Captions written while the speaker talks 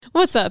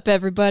What's up,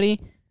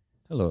 everybody?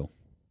 Hello.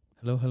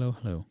 Hello, hello,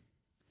 hello.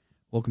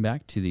 Welcome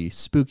back to the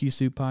Spooky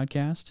Soup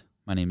Podcast.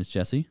 My name is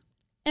Jesse.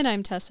 And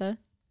I'm Tessa.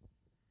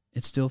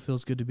 It still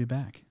feels good to be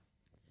back.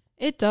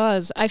 It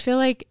does. I feel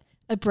like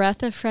a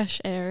breath of fresh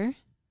air.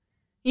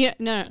 Yeah,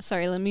 no,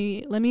 sorry. Let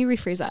me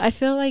rephrase that. I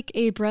feel like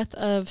a breath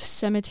of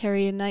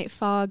cemetery and night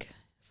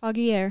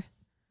foggy air.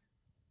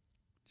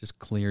 Just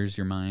clears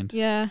your mind.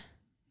 Yeah.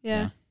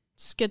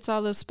 Just gets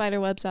all those spider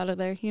webs out of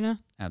there, you know?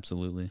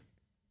 Absolutely.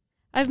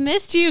 I've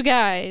missed you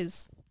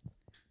guys.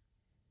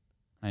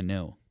 I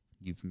know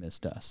you've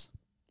missed us.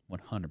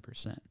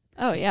 100%.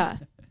 Oh, yeah.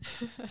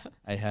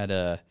 I had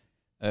a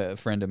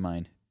friend of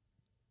mine.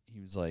 He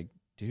was like,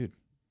 dude,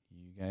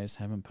 you guys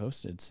haven't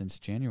posted since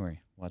January.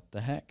 What the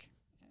heck?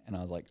 And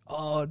I was like,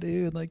 oh,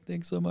 dude, like,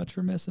 thanks so much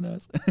for missing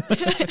us.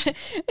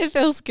 It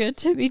feels good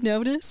to be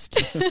noticed.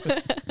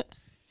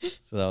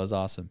 So that was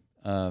awesome.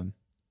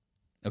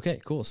 Okay,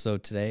 cool. So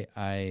today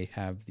I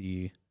have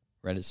the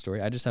Reddit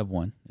story. I just have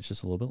one. It's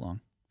just a little bit long.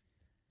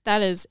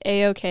 That is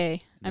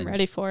A-okay. I'm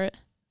ready for it.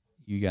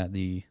 You got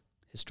the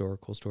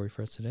historical story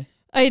for us today?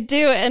 I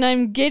do, and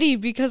I'm giddy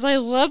because I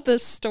love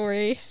this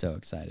story. So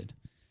excited.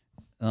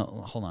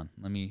 Hold on.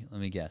 Let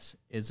me guess.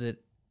 Is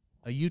it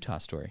a Utah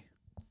story?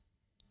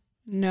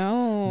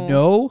 No.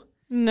 No?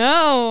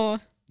 No.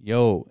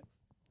 Yo,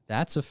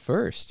 that's a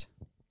first.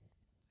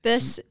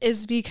 This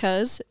is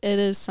because it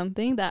is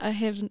something that I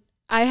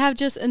have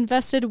just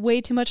invested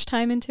way too much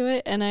time into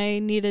it, and I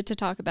needed to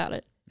talk about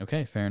it.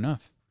 Okay, fair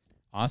enough.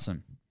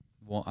 Awesome.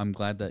 Well, I'm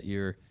glad that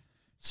you're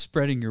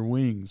spreading your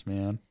wings,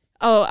 man.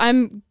 Oh,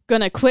 I'm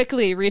going to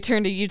quickly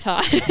return to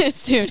Utah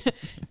soon.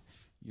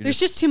 There's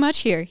just too much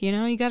here, you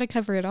know? You got to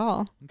cover it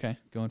all. Okay,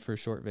 going for a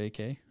short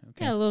vacay.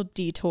 Okay. Yeah, a little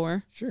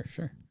detour.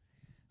 Sure.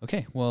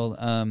 Okay,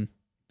 well,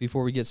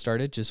 before we get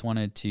started, just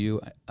wanted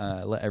to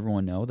let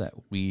everyone know that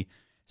we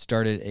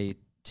started a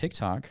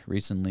TikTok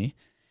recently,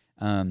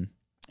 and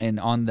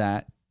on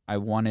that, I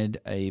wanted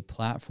a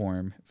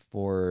platform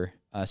for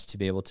us to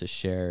be able to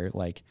share,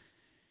 like,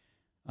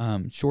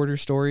 shorter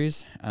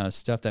stories,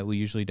 stuff that we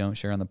usually don't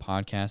share on the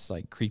podcast,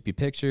 like creepy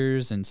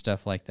pictures and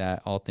stuff like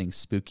that, all things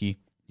spooky.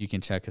 You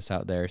can check us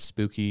out there,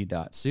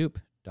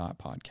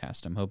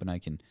 spooky.soup.podcast. I'm hoping I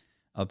can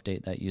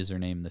update that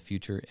username in the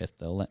future if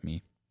they'll let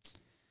me.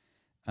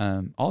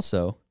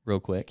 Also, real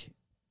quick,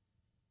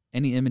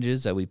 any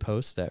images that we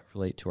post that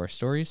relate to our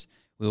stories,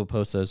 we will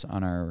post those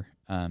on our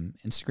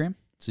Instagram,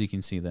 so you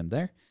can see them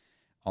there.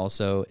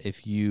 Also,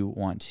 if you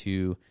want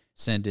to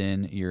send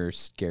in your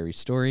scary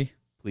story,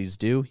 please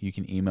do. You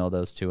can email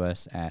those to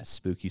us at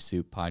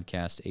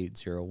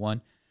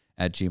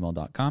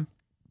spookysouppodcast801@gmail.com,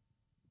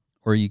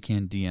 or you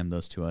can DM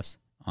those to us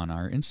on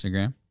our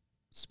Instagram,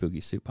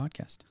 Spooky Soup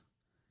Podcast.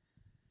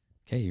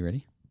 Okay, you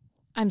ready?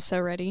 I'm so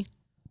ready.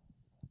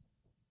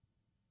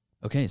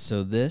 Okay,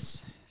 so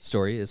this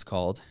story is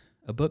called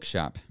A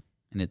Bookshop,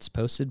 and it's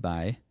posted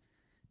by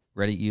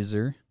Reddit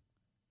user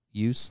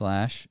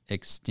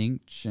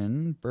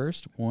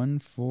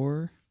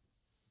u/extinctionburst14.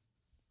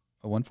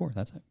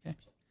 That's it. Okay.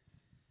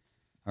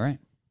 All right.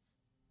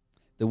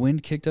 The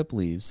wind kicked up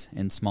leaves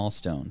and small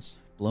stones,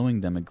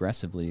 blowing them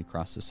aggressively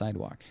across the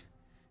sidewalk.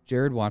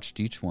 Jared watched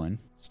each one,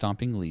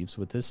 stomping leaves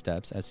with his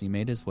steps as he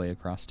made his way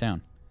across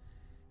town.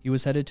 He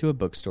was headed to a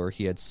bookstore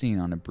he had seen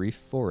on a brief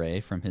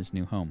foray from his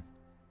new home.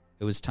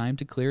 It was time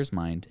to clear his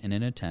mind in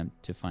an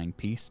attempt to find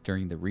peace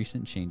during the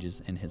recent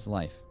changes in his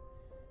life.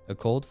 A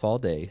cold fall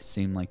day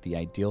seemed like the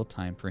ideal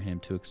time for him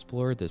to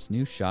explore this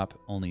new shop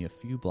only a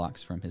few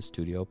blocks from his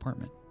studio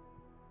apartment.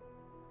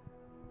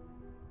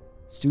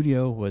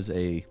 Studio was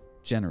a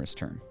generous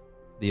term.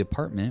 The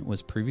apartment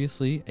was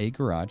previously a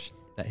garage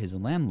that his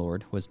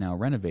landlord was now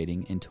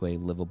renovating into a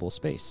livable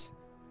space.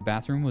 The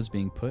bathroom was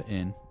being put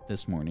in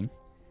this morning,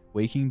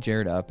 waking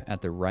Jared up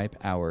at the ripe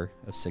hour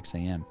of 6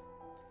 a.m.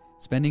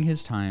 Spending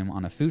his time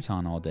on a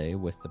futon all day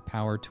with the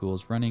power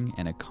tools running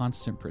and a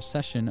constant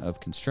procession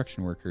of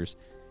construction workers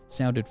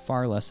sounded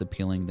far less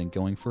appealing than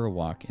going for a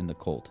walk in the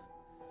cold.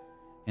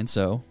 And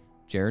so,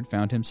 Jared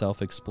found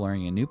himself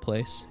exploring a new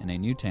place in a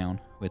new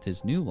town with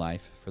his new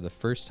life for the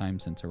first time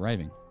since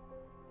arriving.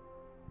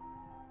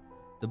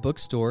 The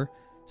bookstore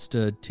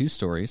stood 2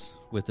 stories,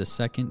 with the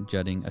second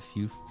jutting a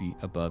few feet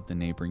above the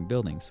neighboring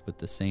buildings with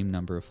the same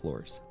number of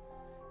floors.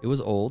 It was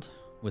old,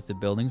 with the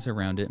buildings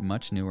around it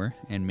much newer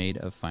and made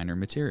of finer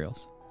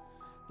materials.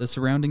 The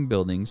surrounding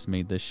buildings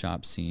made this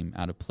shop seem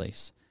out of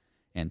place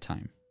and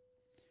time.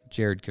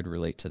 Jared could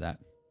relate to that.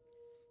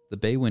 The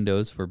bay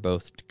windows were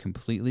both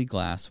completely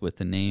glass with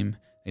the name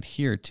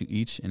adhered to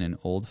each in an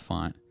old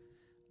font,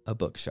 a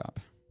bookshop.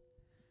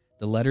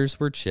 The letters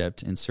were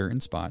chipped in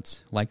certain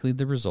spots, likely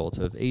the result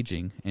of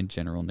aging and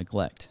general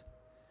neglect.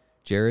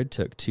 Jared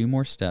took 2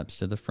 more steps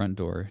to the front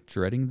door,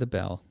 dreading the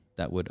bell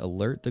that would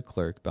alert the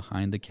clerk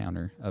behind the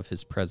counter of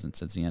his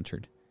presence as he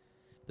entered.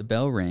 The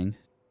bell rang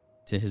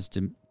to his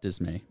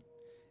dismay,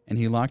 and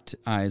he locked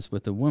eyes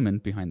with a woman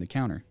behind the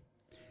counter.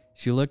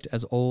 She looked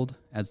as old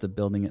as the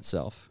building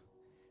itself,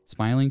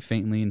 smiling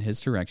faintly in his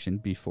direction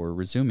before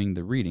resuming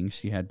the reading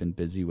she had been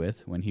busy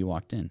with when he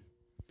walked in.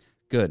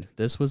 Good.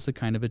 This was the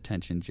kind of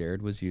attention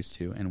Jared was used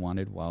to and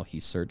wanted while he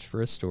searched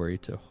for a story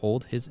to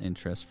hold his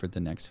interest for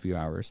the next few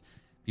hours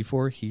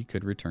before he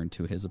could return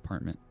to his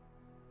apartment.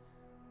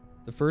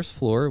 The first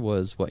floor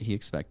was what he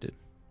expected.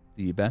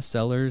 The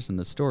bestsellers and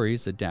the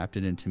stories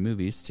adapted into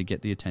movies to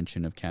get the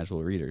attention of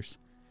casual readers.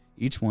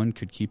 Each one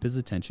could keep his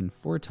attention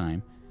for a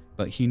time,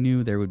 but he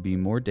knew there would be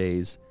more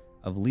days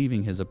of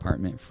leaving his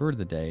apartment for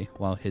the day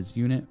while his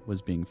unit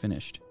was being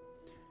finished.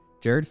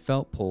 Jared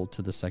felt pulled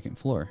to the second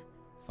floor,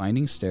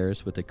 finding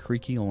stairs with a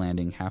creaky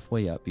landing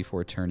halfway up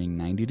before turning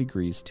 90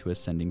 degrees to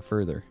ascending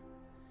further.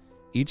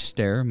 Each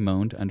stair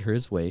moaned under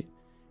his weight,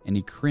 and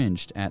he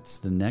cringed as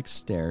the next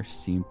stair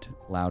seemed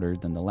louder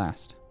than the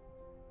last.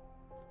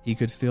 He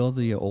could feel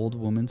the old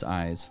woman's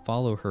eyes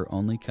follow her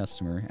only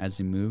customer as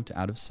he moved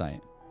out of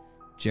sight.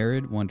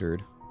 Jared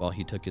wondered, while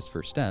he took his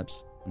first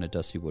steps on a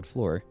dusty wood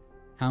floor,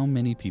 how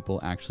many people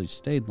actually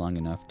stayed long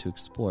enough to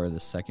explore the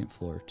second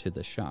floor to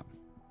the shop.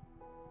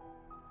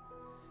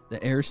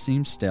 The air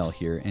seemed stale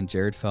here, and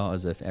Jared felt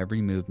as if every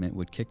movement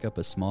would kick up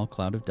a small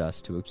cloud of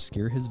dust to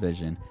obscure his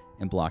vision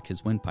and block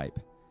his windpipe.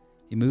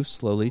 He moved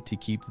slowly to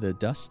keep the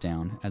dust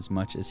down as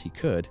much as he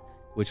could,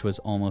 which was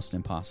almost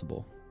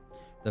impossible.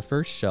 The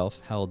first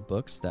shelf held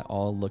books that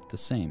all looked the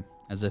same,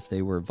 as if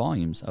they were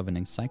volumes of an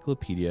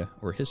encyclopedia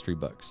or history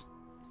books.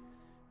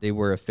 They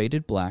were a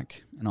faded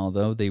black, and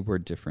although they were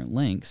different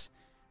lengths,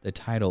 the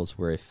titles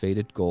were a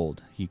faded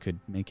gold he could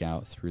make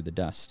out through the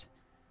dust.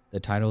 The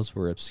titles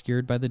were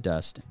obscured by the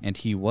dust, and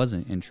he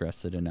wasn't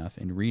interested enough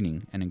in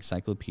reading an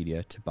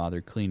encyclopedia to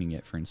bother cleaning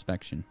it for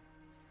inspection.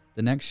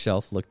 The next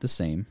shelf looked the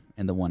same,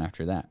 and the one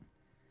after that.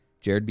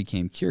 Jared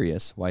became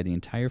curious why the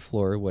entire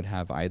floor would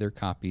have either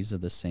copies of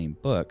the same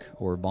book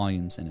or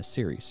volumes in a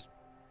series.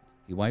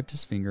 He wiped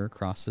his finger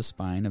across the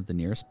spine of the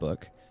nearest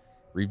book,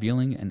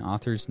 revealing an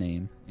author's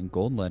name in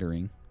gold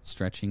lettering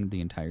stretching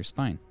the entire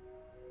spine.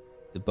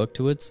 The book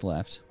to its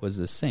left was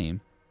the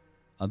same,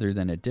 other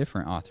than a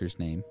different author's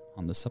name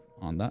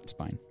on that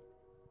spine.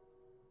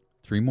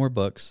 3 more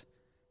books,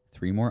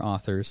 3 more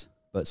authors,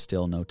 but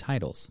still no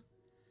titles.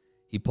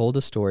 He pulled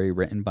a story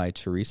written by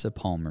Teresa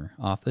Palmer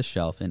off the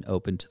shelf and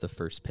opened to the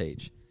first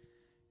page,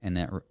 and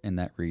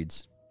that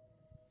reads,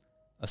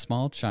 "A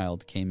small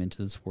child came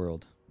into this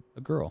world,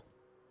 a girl.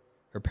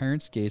 Her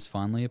parents gazed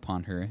fondly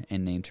upon her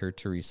and named her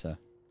Teresa,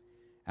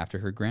 after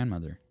her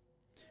grandmother.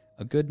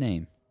 A good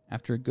name,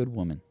 after a good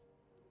woman.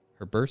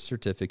 Her birth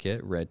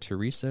certificate read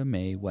Teresa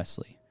May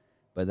Wesley,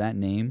 but that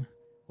name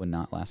would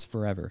not last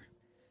forever.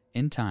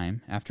 In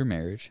time, after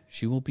marriage,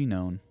 she will be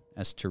known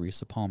as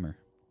Teresa Palmer."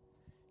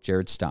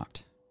 Jared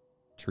stopped.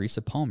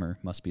 Teresa Palmer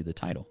must be the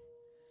title,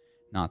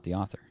 not the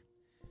author.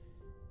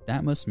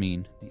 That must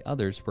mean the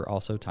others were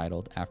also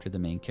titled after the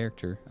main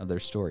character of their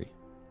story.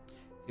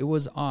 It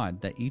was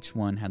odd that each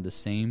one had the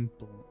same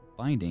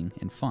binding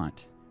and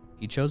font.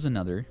 He chose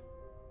another,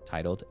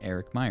 titled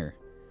Eric Meyer,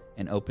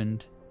 and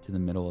opened to the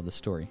middle of the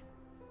story.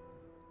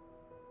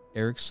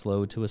 Eric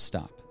slowed to a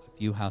stop, a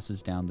few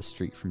houses down the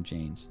street from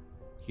Jane's.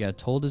 He had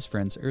told his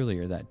friends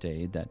earlier that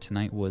day that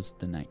tonight was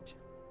the night.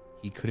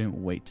 He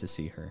couldn't wait to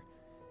see her.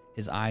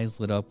 His eyes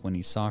lit up when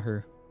he saw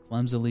her,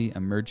 clumsily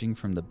emerging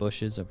from the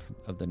bushes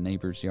of the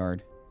neighbor's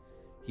yard.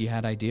 He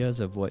had ideas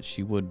of what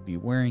she would be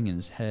wearing in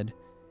his head,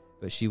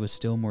 but she was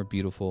still more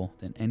beautiful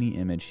than any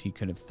image he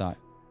could have thought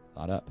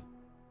up.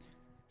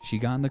 She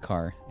got in the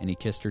car, and he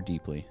kissed her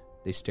deeply.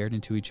 They stared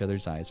into each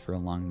other's eyes for a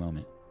long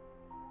moment.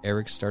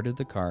 Eric started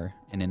the car,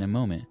 and in a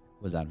moment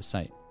was out of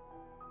sight.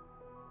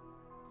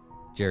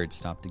 Jared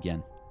stopped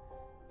again.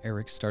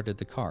 Eric started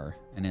the car,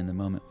 and in the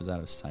moment was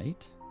out of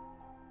sight?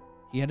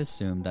 He had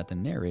assumed that the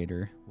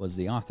narrator was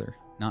the author,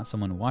 not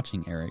someone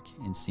watching Eric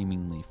and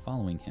seemingly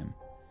following him.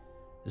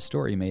 The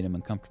story made him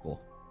uncomfortable,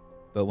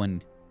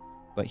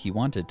 but he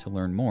wanted to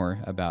learn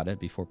more about it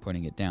before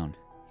putting it down.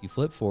 He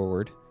flipped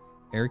forward.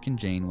 Eric and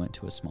Jane went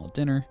to a small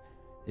dinner.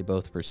 They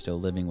both were still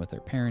living with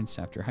their parents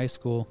after high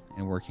school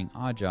and working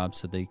odd jobs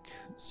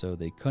so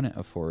they couldn't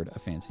afford a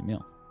fancy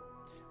meal.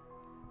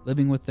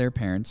 Living with their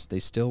parents, they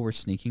still were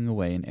sneaking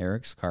away in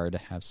Eric's car to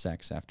have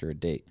sex after a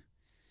date.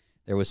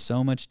 There was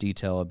so much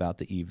detail about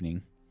the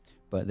evening,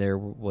 but there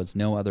was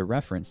no other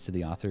reference to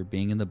the author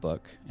being in the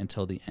book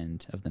until the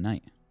end of the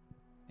night.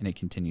 And it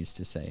continues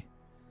to say,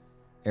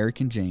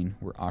 Eric and Jane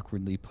were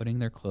awkwardly putting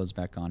their clothes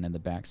back on in the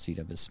back seat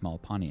of his small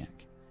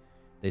Pontiac.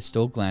 They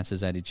stole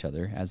glances at each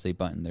other as they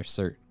buttoned their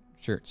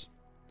shirts,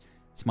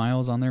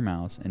 smiles on their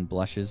mouths and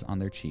blushes on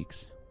their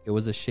cheeks. It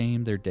was a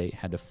shame their date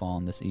had to fall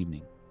on this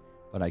evening,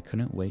 but I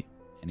couldn't wait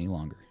any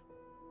longer.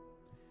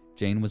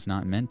 Jane was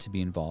not meant to be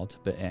involved,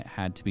 but it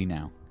had to be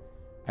now.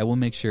 I will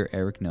make sure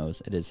Eric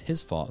knows it is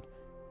his fault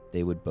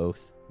they would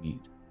both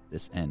meet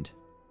this end.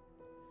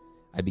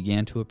 I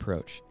began to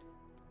approach,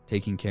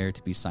 taking care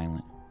to be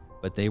silent,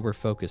 but they were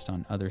focused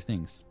on other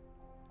things.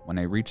 When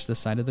I reached the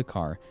side of the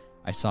car,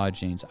 I saw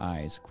Jane's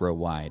eyes grow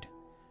wide.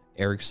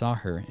 Eric saw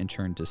her and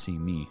turned to see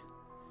me.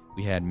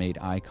 We had made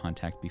eye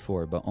contact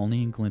before, but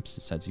only in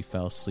glimpses as he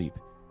fell asleep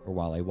or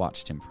while I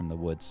watched him from the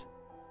woods.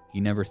 He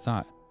never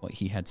thought what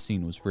he had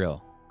seen was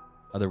real.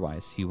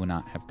 Otherwise, he would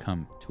not have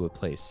come to a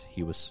place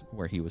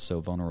where he was so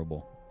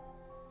vulnerable.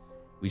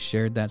 We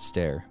shared that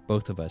stare,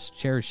 both of us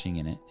cherishing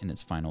in it in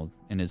his final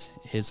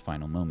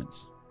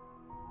moments.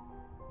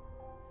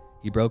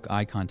 He broke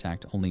eye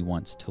contact only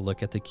once to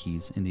look at the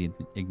keys in the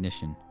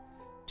ignition,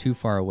 too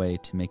far away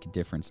to make a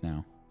difference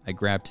now. I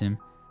grabbed him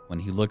when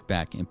he looked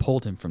back and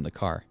pulled him from the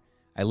car.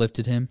 I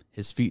lifted him,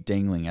 his feet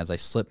dangling as I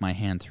slipped my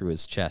hand through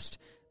his chest.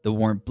 The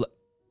warm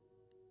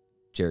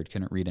Jared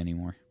couldn't read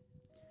anymore.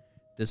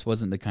 This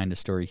wasn't the kind of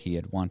story he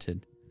had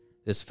wanted.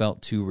 This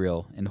felt too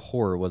real, and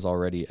horror was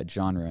already a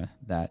genre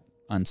that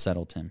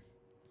unsettled him.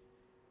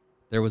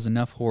 There was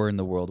enough horror in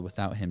the world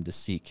without him to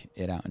seek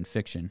it out in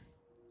fiction.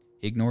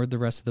 He ignored the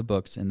rest of the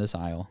books in this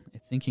aisle,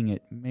 thinking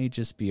it may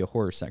just be a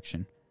horror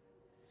section.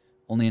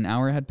 Only an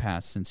hour had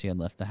passed since he had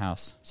left the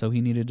house, so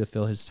he needed to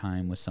fill his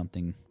time with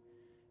something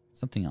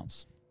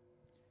else.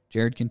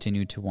 Jared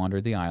continued to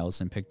wander the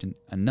aisles and picked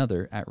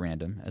another at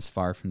random as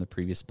far from the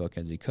previous book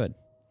as he could.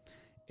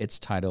 Its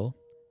title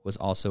was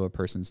also a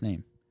person's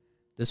name.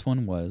 This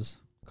one was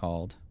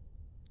called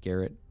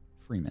Garrett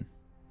Freeman,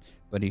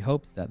 but he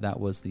hoped that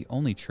was the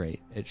only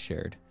trait it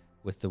shared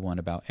with the one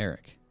about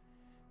Eric.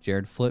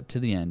 Jared flipped to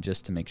the end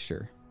just to make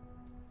sure.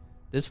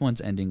 This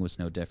one's ending was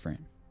no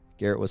different.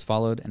 Garrett was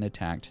followed and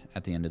attacked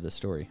at the end of the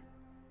story.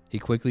 He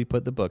quickly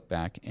put the book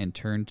back and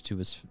turned to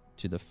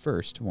the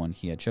first one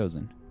he had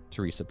chosen,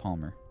 Teresa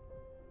Palmer.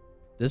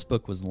 This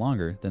book was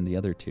longer than the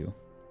other two,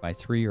 by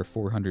 300 or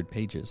 400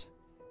 pages.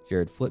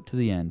 Jared flipped to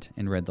the end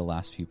and read the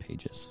last few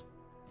pages.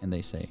 And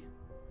they say,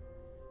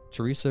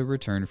 Teresa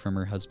returned from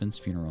her husband's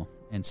funeral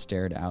and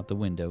stared out the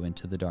window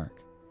into the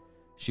dark.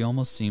 She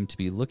almost seemed to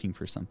be looking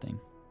for something.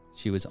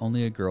 She was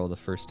only a girl the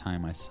first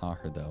time I saw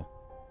her, though.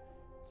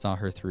 Saw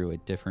her through a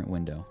different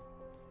window.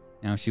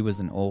 Now she was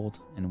an old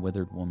and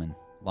withered woman,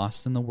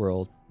 lost in the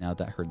world now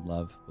that her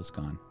love was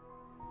gone.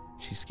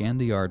 She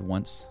scanned the yard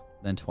once,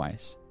 then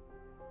twice.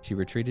 She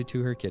retreated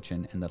to her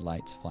kitchen and the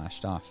lights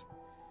flashed off.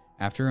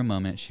 After a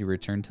moment, she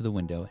returned to the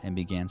window and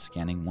began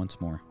scanning once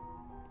more.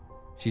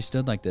 She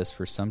stood like this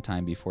for some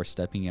time before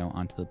stepping out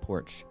onto the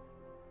porch.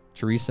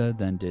 Teresa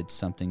then did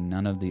something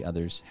none of the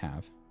others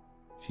have.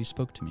 She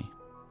spoke to me.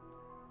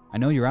 I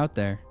know you're out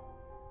there.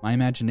 My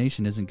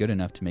imagination isn't good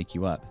enough to make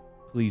you up.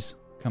 Please,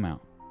 come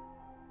out.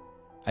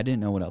 I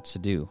didn't know what else to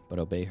do but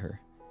obey her.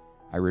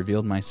 I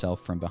revealed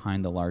myself from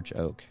behind the large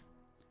oak.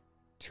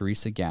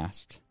 Teresa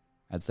gasped,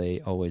 as they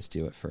always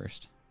do at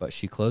first, but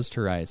she closed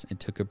her eyes and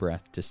took a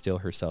breath to still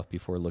herself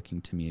before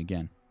looking to me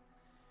again.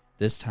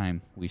 This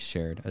time we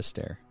shared a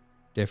stare,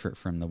 different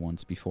from the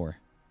ones before.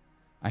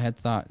 I had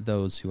thought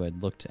those who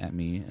had looked at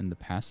me in the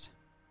past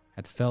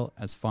had felt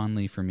as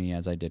fondly for me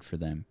as I did for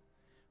them,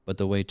 but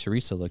the way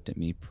Teresa looked at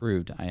me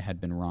proved I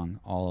had been wrong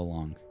all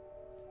along.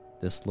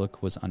 This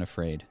look was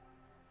unafraid.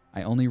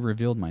 I only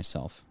revealed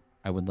myself.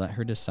 I would let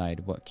her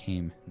decide what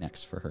came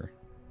next for her.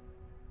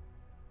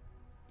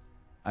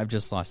 I've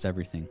just lost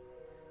everything.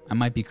 I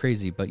might be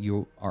crazy, but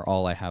you are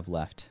all I have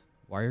left.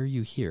 Why are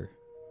you here?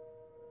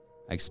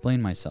 I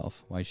explained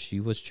myself, why she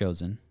was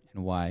chosen,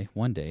 and why,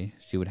 one day,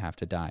 she would have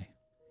to die.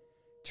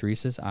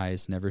 Teresa's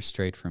eyes never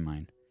strayed from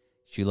mine.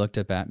 She looked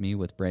up at me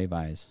with brave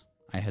eyes.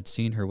 I had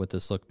seen her with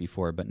this look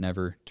before, but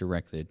never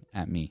directed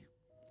at me.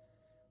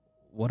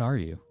 What are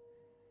you?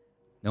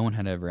 No one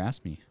had ever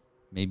asked me.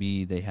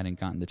 Maybe they hadn't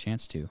gotten the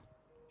chance to.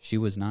 She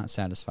was not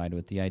satisfied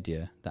with the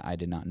idea that I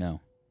did not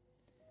know.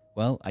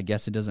 Well, I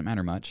guess it doesn't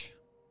matter much.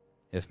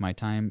 If my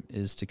time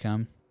is to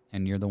come,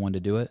 and you're the one to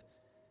do it,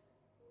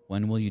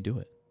 when will you do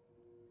it?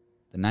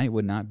 The night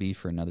would not be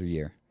for another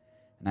year,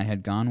 and I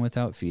had gone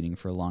without feeding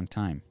for a long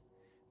time,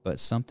 but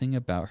something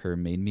about her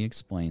made me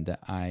explain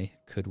that I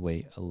could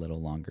wait a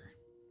little longer.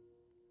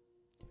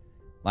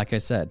 Like I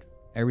said,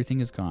 everything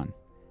is gone.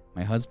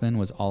 My husband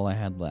was all I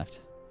had left.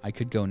 I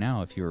could go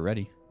now if you were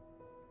ready.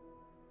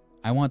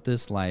 I want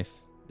this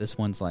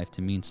one's life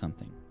to mean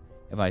something.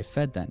 If I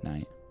fed that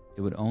night,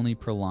 it would only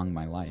prolong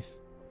my life.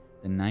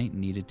 The night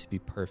needed to be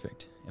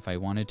perfect if I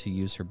wanted to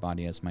use her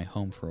body as my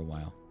home for a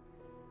while.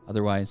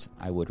 Otherwise,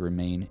 I would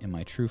remain in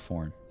my true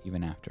form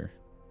even after.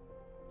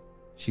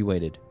 She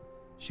waited.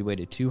 She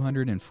waited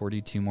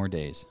 242 more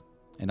days,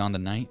 and on the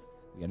night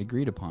we had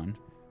agreed upon,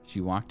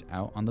 she walked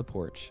out on the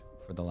porch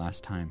for the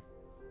last time.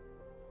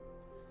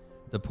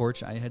 The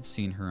porch I had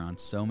seen her on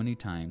so many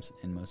times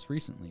and most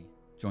recently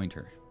joined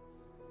her.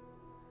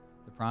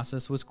 The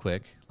process was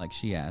quick, like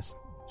she'd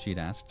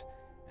asked,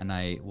 and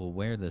I will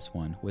wear this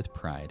one with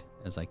pride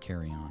as I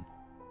carry on.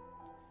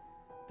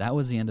 That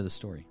was the end of the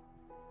story.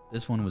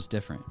 This one was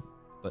different,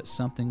 but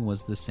something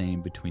was the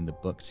same between the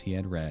books he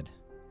had read.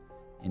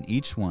 In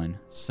each one,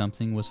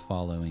 something was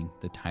following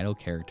the title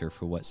character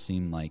for what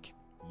seemed like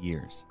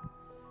years.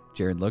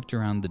 Jared looked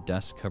around the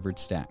dust-covered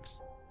stacks.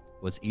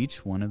 Was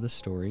each one of the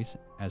stories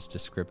as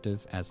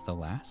descriptive as the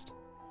last?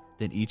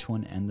 Did each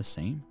one end the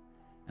same?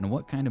 And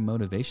what kind of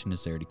motivation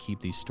is there to keep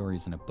these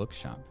stories in a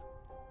bookshop?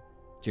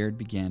 Jared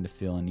began to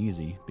feel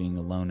uneasy being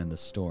alone in the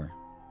store.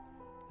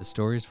 The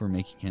stories were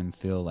making him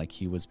feel like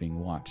he was being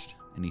watched,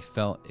 and he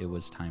felt it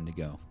was time to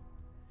go.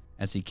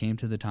 As he came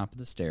to the top of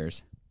the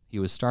stairs, He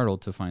was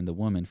startled to find the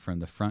woman from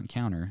the front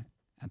counter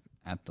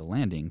at the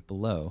landing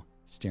below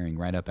staring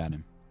right up at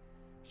him.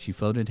 She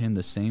floated him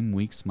the same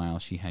weak smile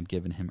she had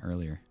given him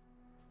earlier.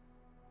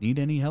 "Need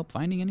any help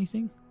finding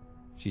anything?"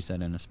 she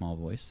said in a small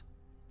voice.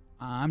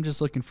 "I'm just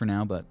looking for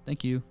now, but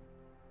thank you."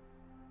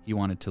 He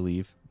wanted to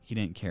leave. He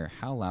didn't care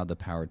how loud the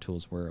power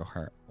tools were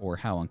or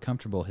how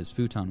uncomfortable his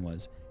futon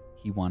was.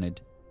 He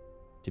wanted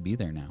to be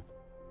there now.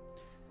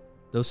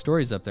 "Those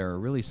stories up there are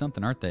really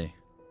something, aren't they?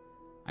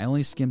 I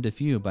only skimmed a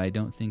few, but I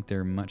don't think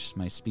they're much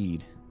my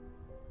speed."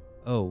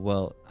 "Oh,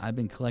 well, I've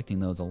been collecting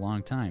those a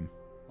long time.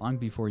 Long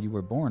before you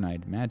were born,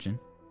 I'd imagine."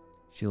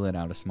 She let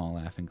out a small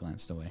laugh and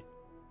glanced away.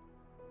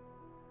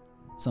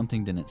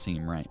 Something didn't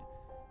seem right.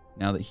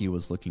 Now that he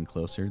was looking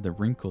closer, the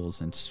wrinkles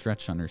and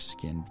stretch on her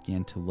skin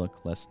began to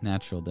look less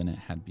natural than it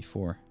had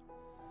before.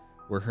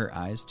 Were her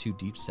eyes too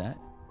deep set?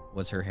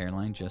 Was her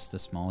hairline just the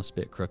smallest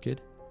bit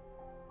crooked?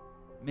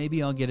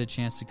 "Maybe I'll get a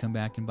chance to come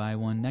back and buy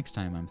one next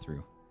time I'm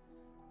through."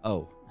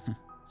 "Oh,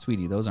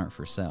 sweetie, those aren't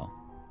for sale.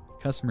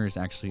 Customers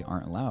actually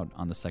aren't allowed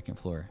on the second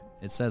floor.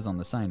 It says on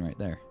the sign right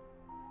there."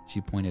 She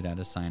pointed at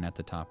a sign at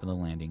the top of the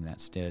landing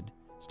that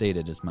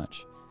stated as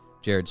much.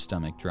 Jared's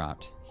stomach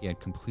dropped. He had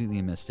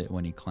completely missed it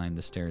when he climbed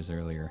the stairs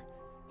earlier.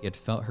 He had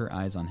felt her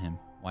eyes on him.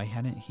 Why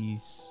hadn't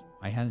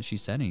she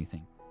said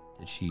anything?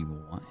 Did she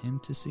want him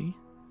to see?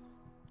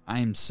 "I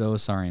am so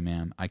sorry,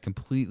 ma'am. I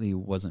completely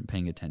wasn't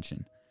paying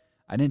attention.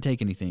 I didn't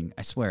take anything,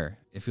 I swear.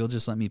 If you'll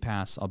just let me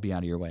pass, I'll be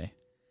out of your way."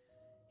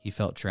 He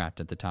felt trapped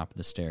at the top of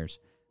the stairs.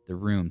 The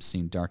room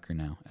seemed darker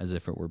now, as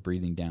if it were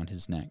breathing down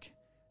his neck.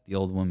 The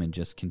old woman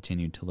just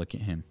continued to look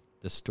at him.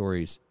 The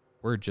stories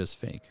were just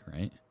fake,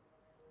 right?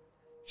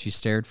 She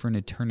stared for an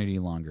eternity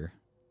longer,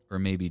 or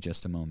maybe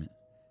just a moment.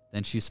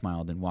 Then she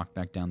smiled and walked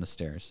back down the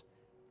stairs.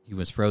 He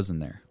was frozen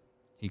there.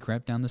 He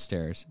crept down the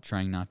stairs,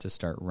 trying not to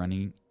start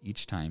running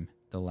each time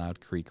the loud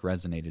creak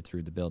resonated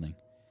through the building.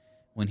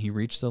 When he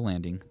reached the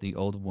landing, the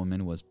old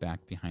woman was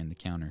back behind the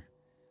counter.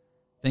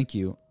 "Thank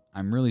you.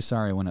 I'm really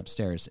sorry I went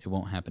upstairs. It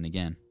won't happen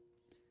again."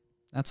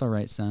 "That's all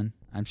right, son.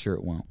 I'm sure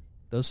it won't.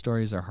 Those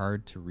stories are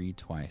hard to read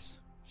twice,"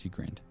 she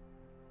grinned.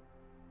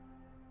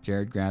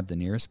 Jared grabbed the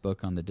nearest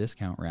book on the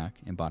discount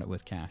rack and bought it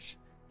with cash.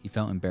 He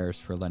felt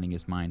embarrassed for letting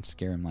his mind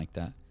scare him like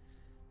that.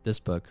 This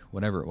book,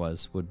 whatever it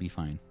was, would be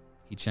fine.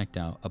 He checked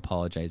out,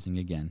 apologizing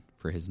again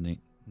for his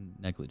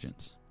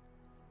negligence.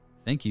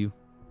 "Thank you.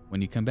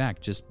 When you come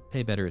back, just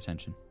pay better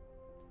attention."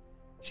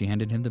 She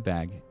handed him the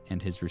bag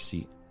and his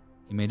receipt.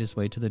 He made his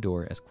way to the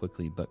door as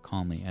quickly but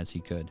calmly as he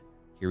could.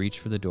 He reached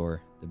for the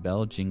door, the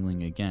bell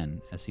jingling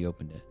again as he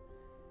opened it.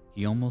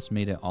 He almost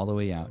made it all the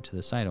way out to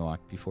the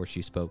sidewalk before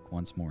she spoke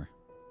once more.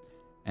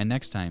 "And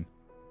next time,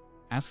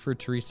 ask for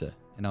Teresa,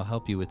 and I'll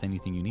help you with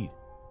anything you need."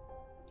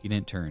 He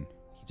didn't turn.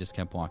 He just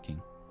kept walking.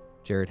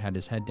 Jared had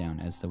his head down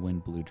as the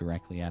wind blew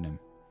directly at him.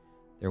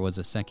 There was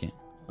a second,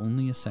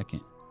 only a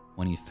second,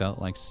 when he felt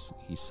like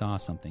he saw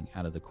something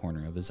out of the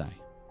corner of his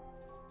eye.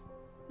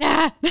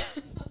 Ah!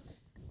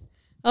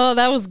 Oh,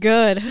 that was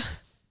good.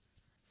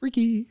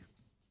 Freaky.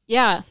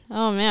 Yeah.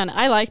 Oh, man.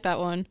 I like that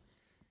one.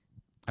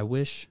 I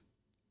wish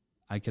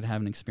I could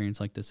have an experience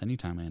like this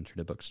anytime I entered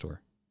a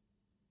bookstore.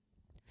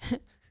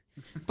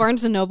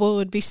 Barnes & Noble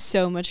would be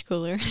so much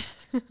cooler.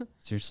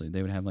 Seriously,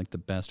 they would have like the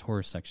best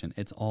horror section.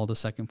 It's all the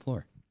second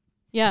floor.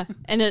 Yeah,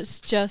 and it's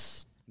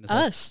just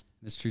us.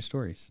 It's true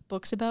stories.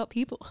 Books about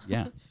people.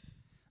 Yeah.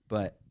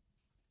 But,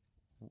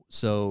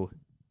 so,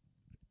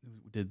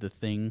 did the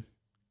thing,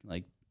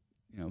 like,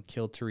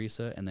 kill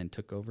Teresa and then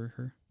took over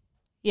her?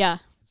 Yeah.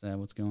 Is that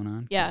what's going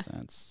on? Yeah. 'Cause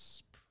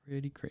that's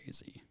pretty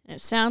crazy.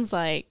 It sounds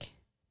like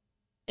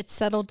it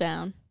settled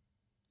down,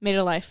 made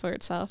a life for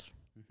itself,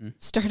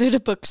 started a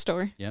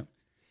bookstore. Yep.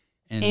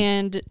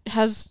 And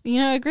has,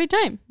 a great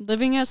time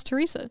living as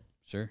Teresa.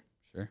 Sure.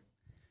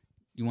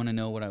 You want to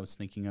know what I was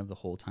thinking of the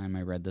whole time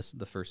I read this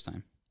the first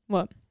time?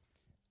 What?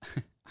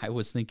 I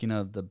was thinking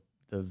of the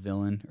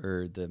villain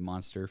or the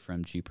monster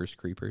from Jeepers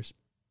Creepers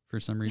for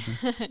some reason.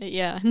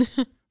 Yeah.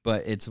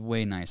 But it's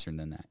way nicer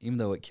than that. Even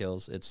though it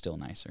kills, it's still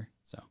nicer.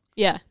 So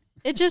yeah.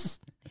 It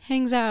just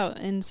hangs out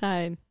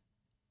inside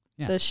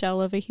the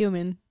shell of a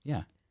human.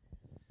 Yeah.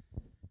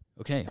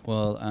 Okay.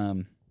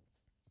 Well,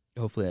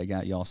 hopefully I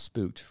got y'all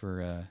spooked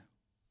for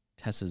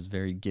Tessa's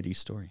very giddy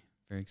story.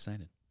 Very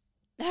excited.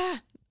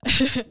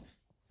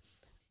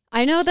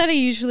 I know that I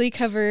usually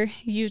cover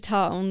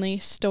Utah-only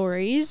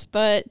stories,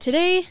 but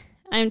today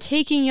I'm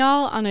taking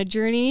y'all on a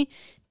journey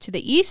to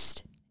the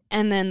east,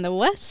 and then the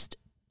west,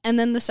 and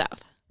then the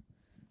south.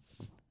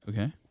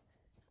 Okay.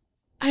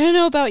 I don't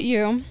know about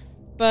you,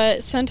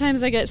 but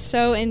sometimes I get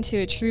so into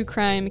a true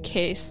crime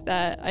case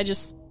that I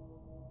just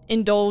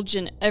indulge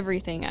in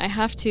everything. I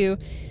have to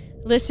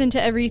listen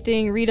to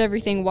everything, read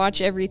everything,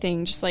 watch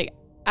everything, just like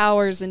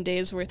hours and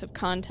days worth of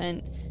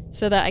content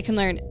so that I can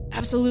learn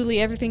absolutely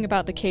everything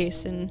about the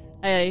case. And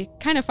I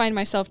kind of find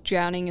myself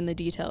drowning in the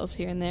details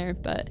here and there,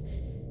 but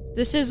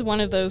this is one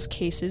of those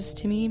cases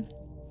to me.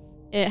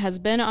 It has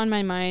been on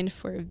my mind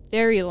for a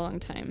very long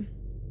time.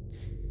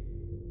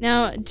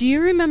 Now, do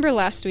you remember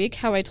last week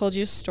how I told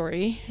you a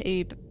story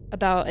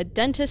about a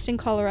dentist in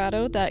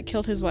Colorado that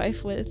killed his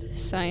wife with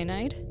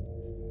cyanide.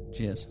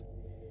 Cheers.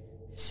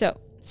 So,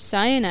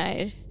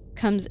 cyanide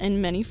comes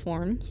in many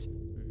forms.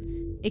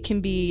 It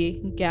can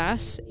be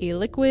gas, a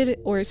liquid,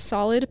 or a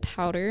solid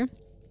powder.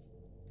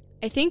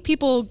 I think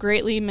people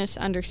greatly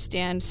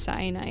misunderstand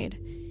cyanide.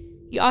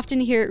 You often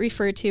hear it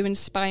referred to in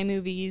spy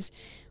movies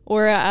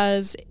or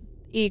as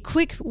a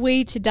quick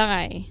way to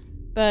die.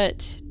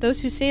 But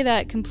those who say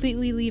that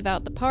completely leave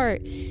out the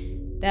part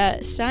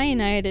that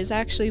cyanide is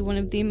actually one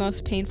of the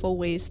most painful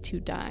ways to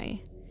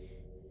die.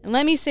 And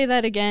let me say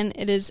that again,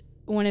 it is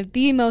one of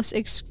the most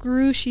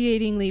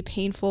excruciatingly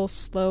painful,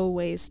 slow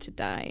ways to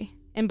die.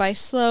 And by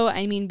slow,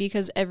 I mean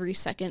because every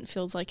second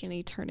feels like an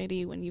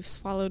eternity when you've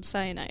swallowed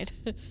cyanide.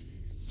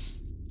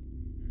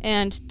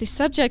 And the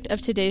subject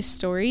of today's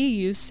story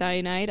used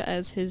cyanide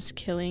as his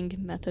killing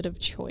method of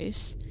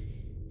choice.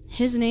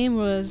 His name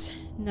was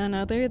none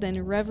other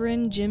than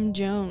Reverend Jim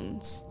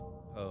Jones.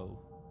 Oh.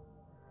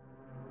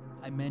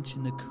 I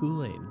mentioned the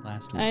Kool-Aid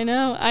last week. I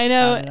know.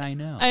 How did I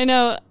know? I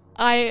know.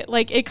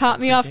 It caught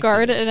me off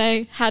guard, and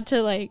I had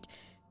to,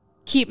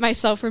 keep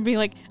myself from being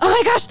like, oh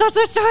my gosh, that's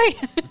our story!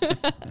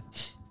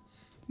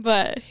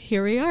 But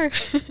here we are.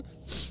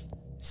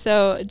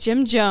 So,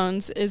 Jim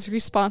Jones is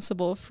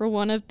responsible for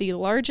one of the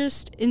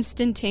largest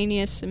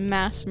instantaneous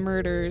mass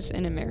murders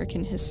in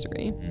American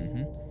history.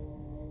 Mm-hmm.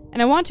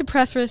 And I want to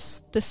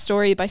preface the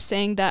story by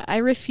saying that I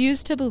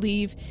refuse to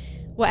believe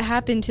what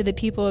happened to the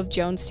people of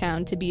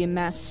Jonestown to be a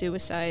mass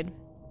suicide.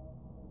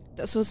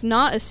 This was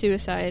not a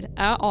suicide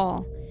at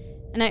all,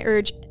 and I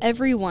urge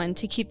everyone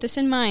to keep this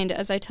in mind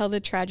as I tell the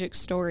tragic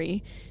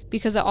story,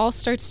 because it all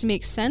starts to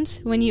make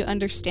sense when you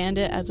understand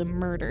it as a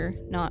murder,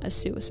 not a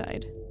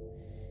suicide.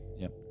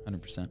 Yep,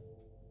 100%.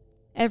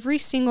 Every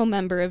single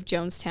member of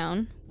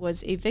Jonestown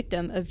was a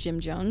victim of Jim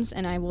Jones,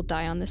 and I will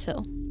die on this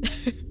hill.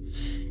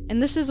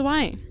 And this is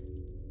why.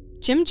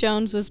 Jim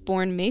Jones was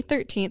born May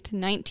 13th,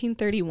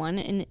 1931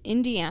 in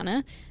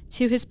Indiana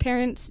to his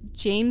parents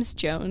James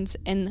Jones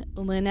and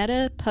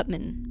Lynetta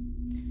Putman.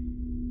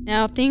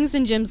 Now, things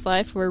in Jim's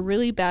life were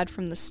really bad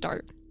from the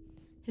start.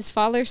 His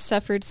father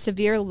suffered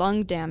severe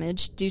lung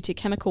damage due to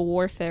chemical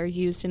warfare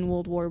used in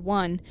World War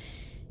I,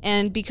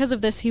 and because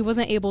of this, he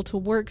wasn't able to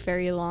work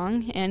very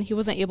long, and he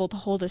wasn't able to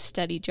hold a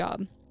steady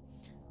job.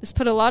 This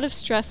put a lot of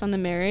stress on the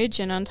marriage,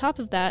 and on top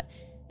of that,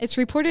 it's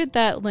reported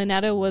that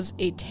Lynetta was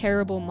a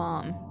terrible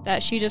mom,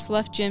 that she just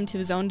left Jim to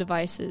his own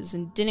devices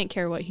and didn't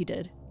care what he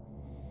did.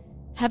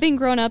 Having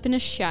grown up in a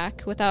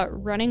shack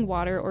without running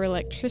water or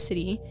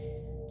electricity,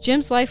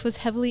 Jim's life was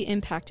heavily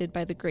impacted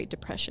by the Great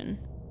Depression.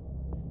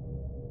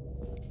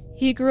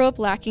 He grew up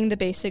lacking the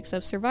basics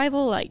of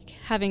survival, like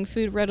having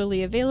food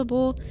readily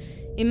available,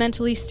 a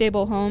mentally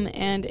stable home,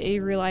 and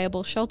a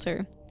reliable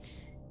shelter.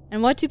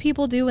 And what do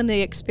people do when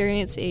they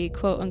experience a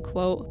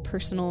quote-unquote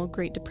personal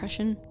Great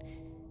Depression?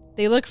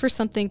 They look for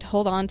something to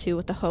hold on to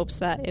with the hopes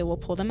that it will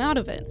pull them out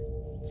of it.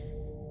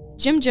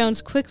 Jim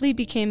Jones quickly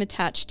became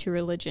attached to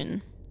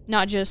religion.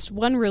 Not just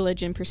one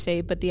religion per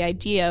se, but the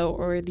idea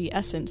or the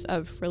essence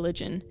of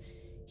religion.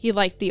 He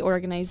liked the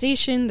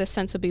organization, the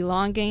sense of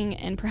belonging,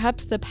 and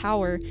perhaps the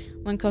power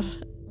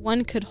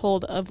one could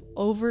hold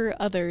over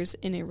others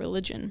in a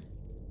religion.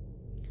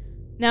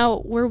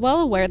 Now, we're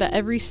well aware that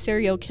every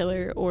serial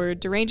killer or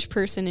deranged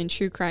person in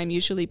true crime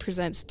usually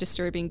presents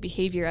disturbing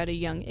behavior at a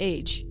young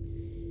age.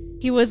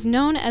 He was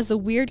known as the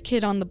weird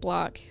kid on the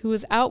block who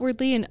was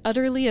outwardly and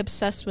utterly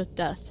obsessed with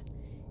death.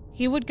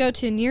 He would go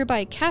to a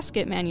nearby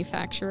casket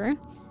manufacturer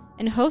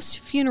and host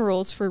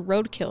funerals for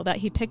roadkill that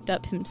he picked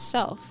up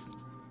himself.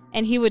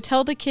 And he would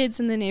tell the kids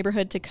in the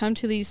neighborhood to come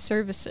to these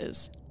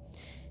services.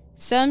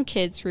 Some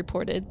kids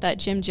reported that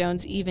Jim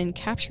Jones even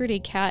captured a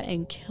cat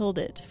and killed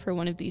it for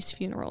one of these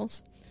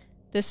funerals.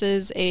 This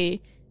is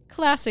a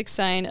classic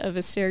sign of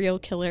a serial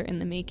killer in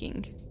the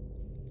making.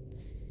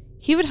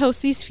 He would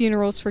host these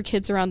funerals for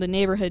kids around the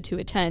neighborhood to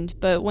attend,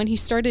 but when he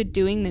started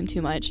doing them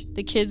too much,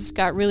 the kids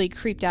got really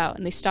creeped out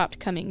and they stopped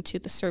coming to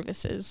the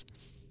services.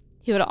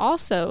 He would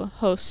also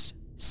host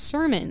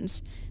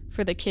sermons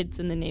for the kids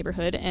in the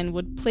neighborhood and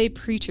would play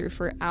preacher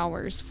for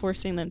hours,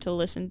 forcing them to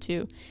listen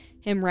to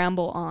him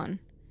ramble on.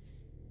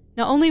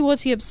 Not only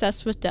was he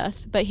obsessed with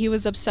death, but he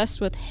was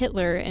obsessed with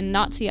Hitler and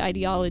Nazi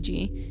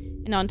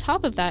ideology, and on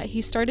top of that,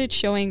 he started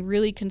showing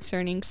really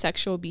concerning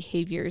sexual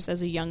behaviors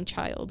as a young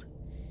child.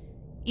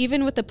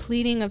 Even with the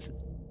pleading of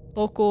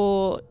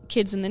local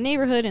kids in the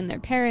neighborhood and their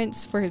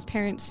parents for his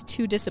parents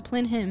to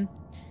discipline him,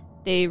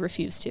 they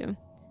refused to.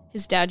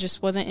 His dad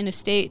just wasn't in a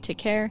state to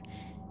care,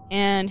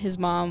 and his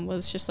mom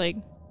was just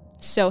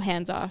so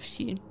hands-off.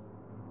 She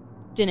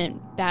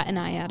didn't bat an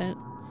eye at it.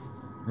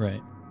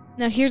 Right.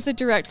 Now here's a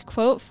direct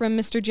quote from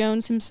Mr.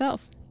 Jones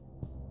himself.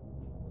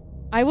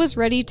 "I was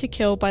ready to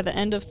kill by the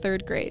end of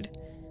 3rd grade.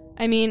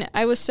 I mean,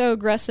 I was so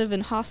aggressive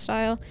and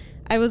hostile,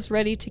 I was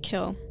ready to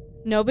kill.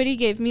 Nobody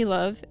gave me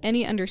love,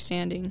 any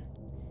understanding.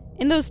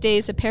 In those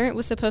days, a parent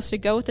was supposed to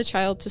go with a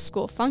child to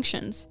school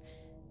functions.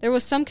 There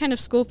was some kind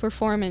of school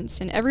performance,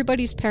 and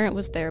everybody's parent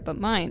was there but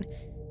mine.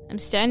 I'm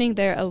standing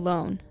there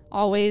alone,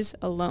 always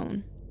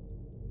alone."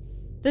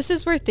 This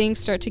is where things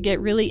start to get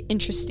really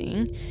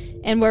interesting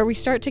and where we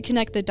start to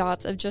connect the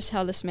dots of just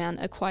how this man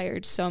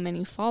acquired so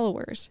many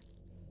followers.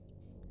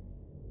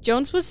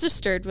 Jones was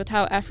disturbed with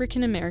how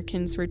African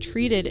Americans were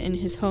treated in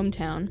his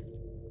hometown.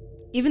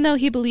 Even though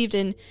he believed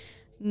in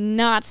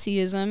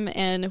Nazism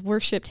and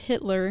worshipped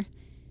Hitler,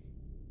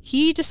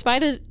 he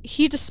despised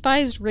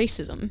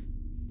racism,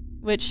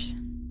 which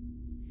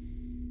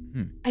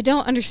I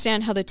don't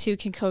understand how the two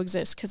can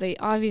coexist, because they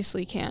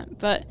obviously can't.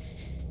 But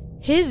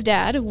his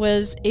dad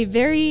was a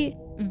very,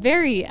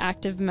 very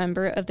active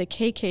member of the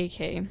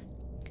KKK.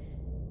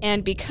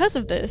 And because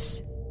of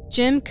this,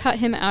 Jim cut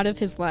him out of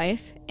his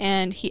life,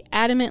 and he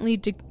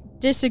adamantly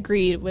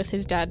disagreed with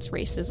his dad's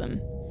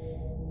racism.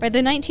 By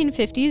the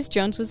 1950s,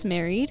 Jones was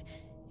married,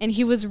 and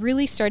he was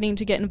really starting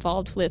to get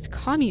involved with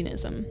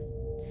communism.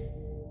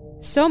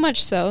 So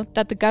much so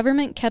that the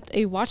government kept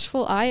a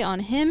watchful eye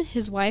on him,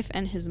 his wife,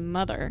 and his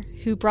mother,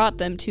 who brought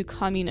them to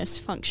communist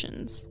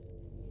functions.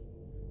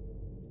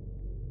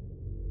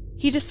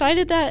 He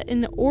decided that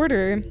in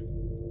order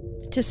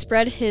to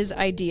spread his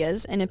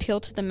ideas and appeal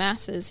to the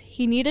masses,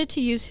 he needed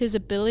to use his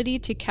ability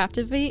to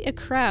captivate a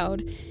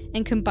crowd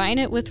and combine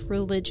it with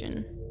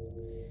religion.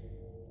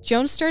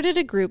 Jones started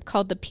a group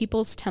called the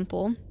People's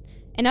Temple,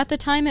 and at the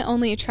time it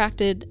only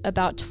attracted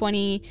about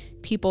 20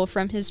 people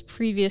from his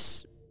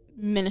previous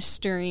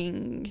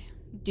ministering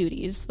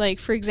duties. Like,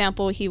 for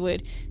example, he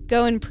would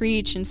go and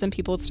preach and some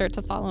people would start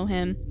to follow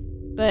him,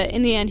 but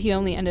in the end he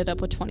only ended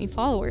up with 20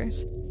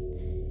 followers.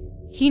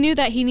 He knew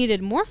that he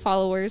needed more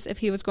followers if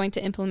he was going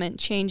to implement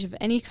change of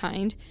any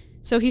kind,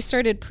 so he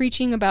started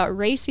preaching about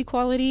race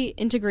equality,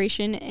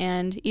 integration,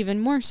 and even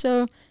more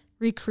so,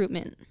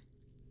 recruitment.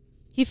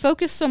 He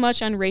focused so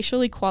much on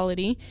racial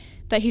equality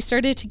that he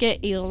started to get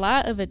a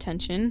lot of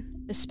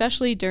attention,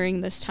 especially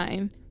during this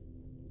time,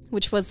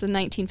 which was the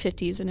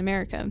 1950s in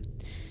America.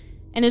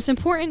 And it's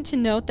important to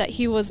note that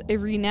he was a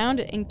renowned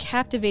and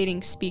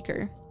captivating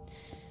speaker.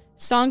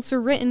 Songs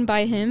were written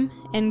by him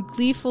and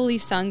gleefully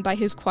sung by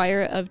his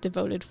choir of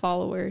devoted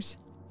followers.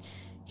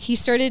 He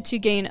started to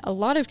gain a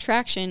lot of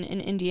traction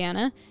in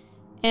Indiana,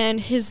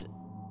 and his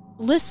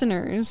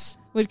listeners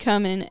would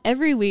come in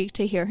every week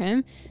to hear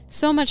him,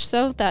 so much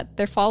so that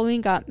their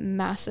following got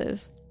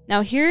massive.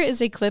 Now here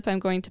is a clip I'm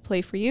going to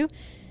play for you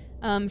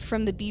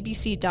from the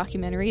BBC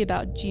documentary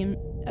about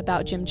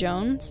Jim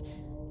Jones,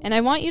 and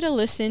I want you to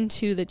listen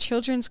to the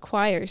children's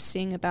choir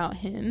sing about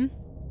him,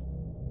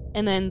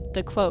 and then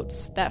the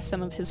quotes that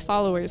some of his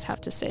followers have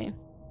to say.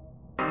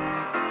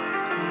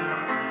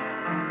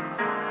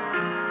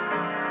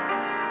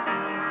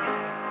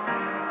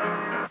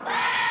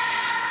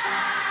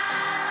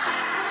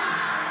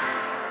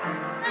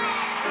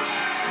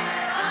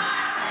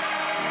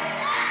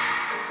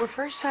 The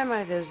first time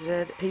I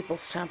visited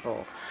People's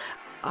Temple,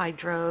 I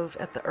drove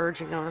at the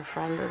urging of a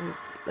friend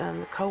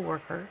and a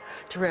co-worker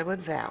to Redwood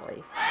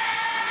Valley.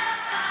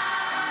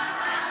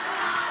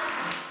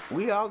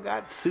 We all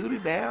got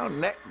suited down,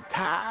 neck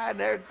tie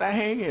and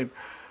everything,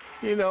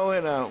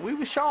 and we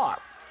were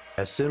sharp.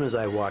 As soon as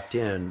I walked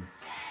in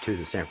to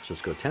the San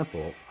Francisco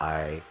Temple,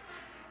 I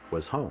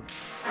was home.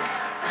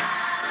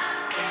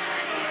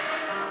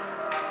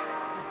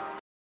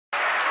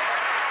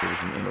 It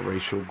was an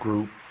interracial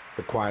group.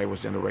 The choir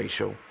was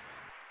interracial.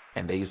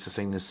 And they used to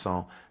sing this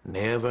song,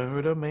 "Never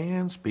heard a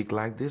man speak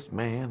like this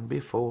man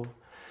before.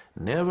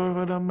 Never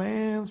heard a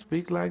man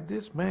speak like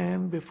this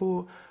man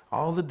before.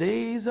 All the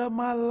days of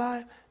my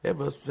life,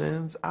 ever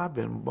since I've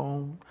been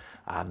born,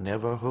 I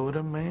never heard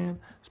a man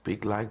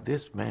speak like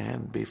this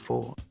man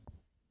before."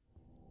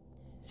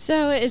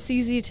 So it's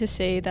easy to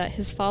say that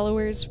his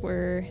followers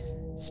were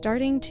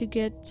starting to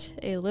get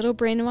a little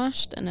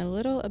brainwashed and a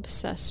little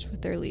obsessed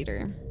with their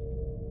leader.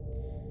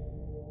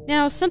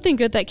 Now, something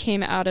good that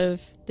came out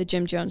of the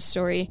Jim Jones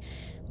story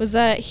was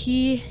that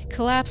he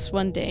collapsed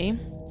one day.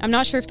 I'm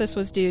not sure if this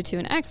was due to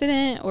an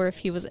accident or if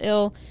he was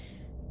ill,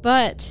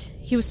 but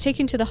he was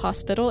taken to the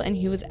hospital and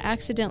he was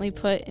accidentally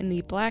put in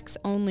the blacks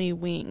only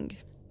wing.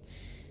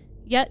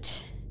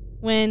 Yet,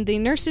 when the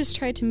nurses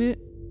tried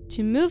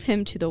to move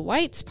him to the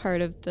whites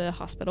part of the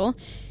hospital,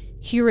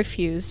 he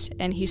refused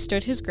and he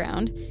stood his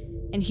ground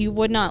and he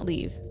would not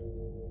leave.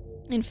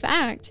 In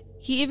fact,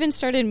 he even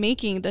started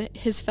making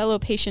his fellow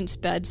patients'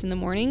 beds in the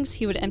mornings.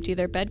 He would empty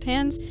their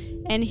bedpans,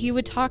 and he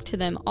would talk to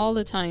them all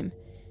the time.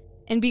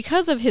 And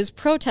because of his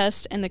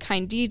protest and the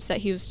kind deeds that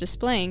he was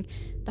displaying,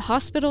 the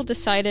hospital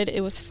decided it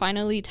was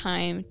finally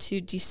time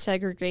to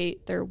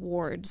desegregate their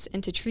wards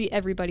and to treat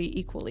everybody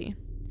equally.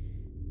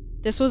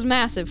 This was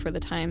massive for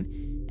the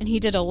time, and he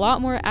did a lot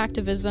more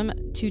activism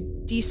to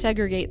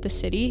desegregate the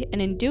city,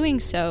 and in doing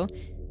so,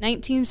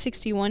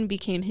 1961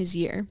 became his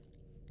year.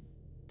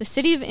 The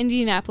city of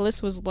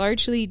Indianapolis was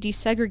largely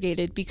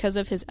desegregated because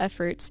of his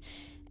efforts,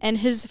 and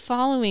his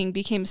following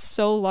became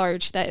so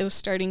large that it was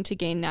starting to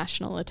gain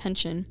national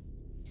attention.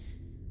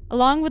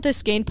 Along with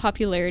this gained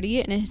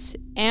popularity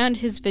and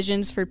his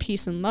visions for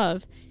peace and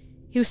love,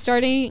 he was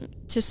starting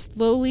to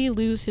slowly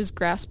lose his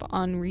grasp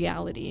on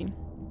reality.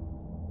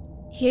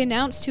 He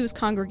announced to his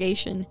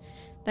congregation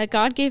that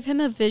God gave him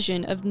a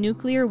vision of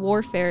nuclear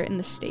warfare in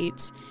the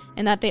States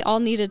and that they all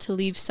needed to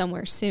leave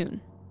somewhere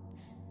soon.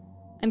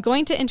 I'm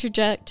going to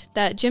interject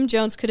that Jim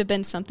Jones could have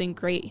been something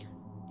great.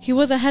 He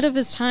was ahead of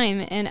his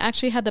time and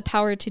actually had the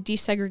power to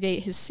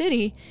desegregate his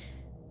city,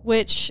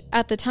 which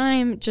at the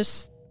time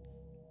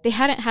they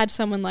hadn't had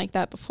someone like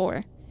that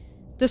before.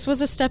 This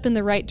was a step in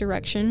the right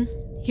direction.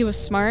 He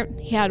was smart,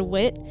 he had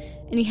wit,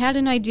 and he had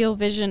an ideal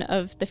vision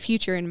of the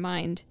future in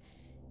mind.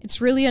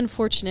 It's really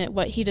unfortunate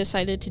what he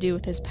decided to do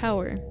with his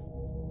power.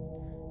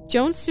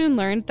 Jones soon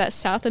learned that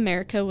South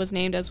America was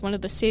named as one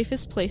of the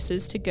safest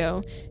places to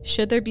go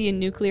should there be a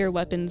nuclear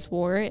weapons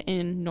war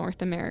in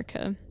North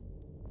America.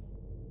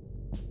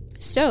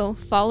 So,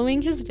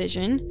 following his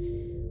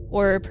vision,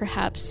 or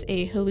perhaps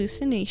a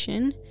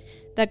hallucination,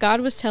 that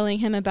God was telling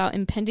him about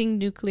impending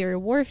nuclear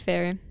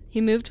warfare, he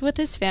moved with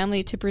his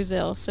family to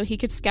Brazil so he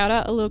could scout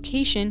out a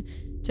location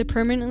to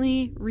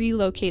permanently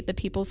relocate the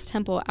People's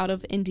Temple out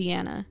of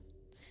Indiana.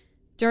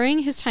 During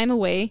his time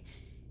away,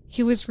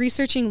 he was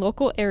researching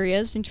local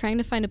areas and trying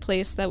to find a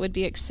place that would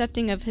be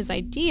accepting of his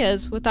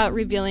ideas without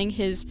revealing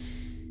his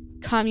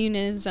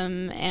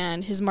communism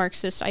and his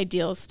Marxist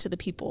ideals to the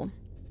people.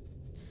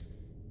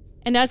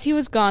 And as he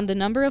was gone, the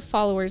number of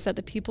followers at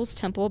the People's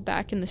Temple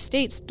back in the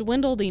States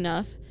dwindled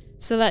enough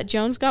so that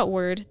Jones got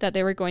word that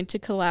they were going to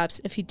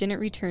collapse if he didn't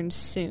return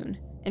soon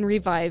and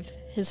revive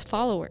his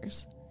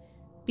followers.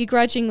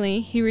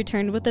 Begrudgingly, he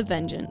returned with a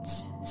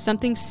vengeance.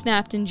 Something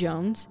snapped in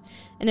Jones,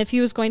 and if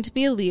he was going to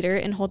be a leader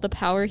and hold the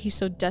power he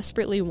so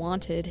desperately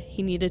wanted,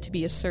 he needed to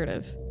be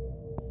assertive.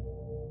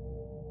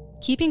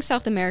 Keeping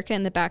South America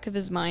in the back of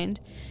his mind,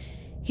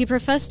 he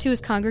professed to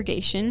his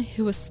congregation,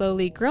 who was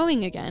slowly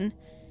growing again,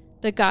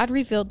 that God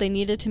revealed they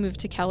needed to move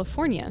to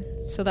California,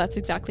 so that's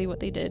exactly what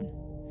they did.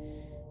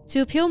 To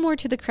appeal more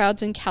to the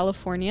crowds in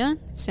California,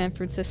 San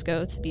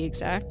Francisco to be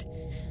exact,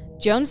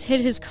 Jones hid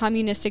his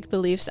communistic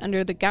beliefs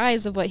under the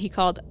guise of what he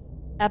called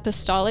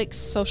apostolic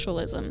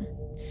socialism.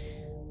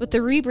 With the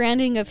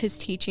rebranding of his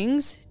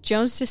teachings,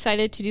 Jones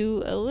decided to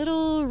do a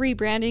little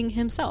rebranding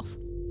himself.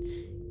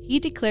 He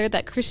declared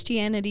that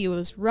Christianity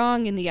was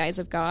wrong in the eyes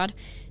of God,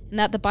 and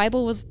that the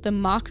Bible was the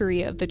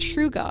mockery of the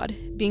true God,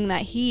 being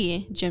that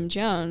he, Jim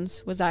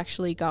Jones, was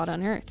actually God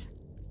on earth.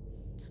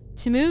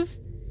 To move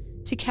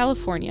to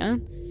California,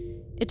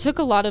 it took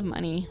a lot of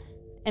money,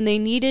 and they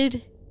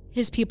needed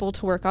his people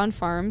to work on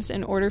farms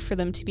in order for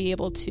them to be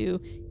able to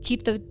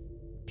keep the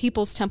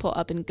People's Temple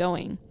up and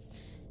going.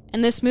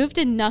 And this move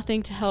did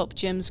nothing to help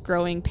Jim's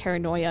growing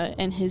paranoia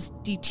and his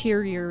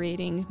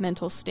deteriorating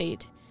mental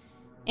state.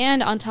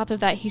 And on top of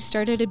that, he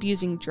started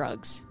abusing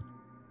drugs.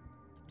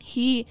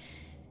 He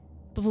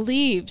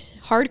believed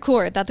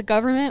hardcore that the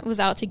government was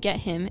out to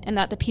get him and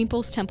that the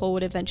People's Temple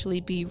would eventually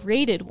be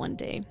raided one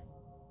day.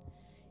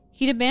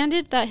 He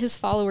demanded that his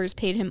followers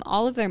paid him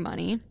all of their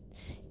money,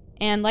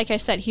 and like I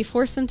said, he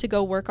forced them to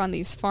go work on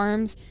these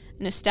farms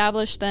and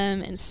establish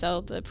them and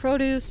sell the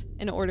produce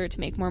in order to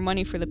make more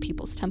money for the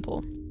People's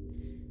Temple.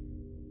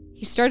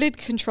 He started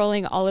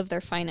controlling all of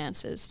their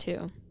finances,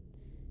 too.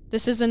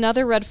 This is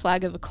another red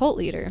flag of a cult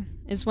leader,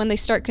 is when they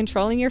start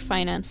controlling your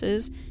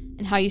finances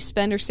and how you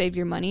spend or save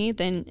your money,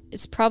 then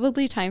it's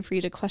probably time for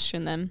you to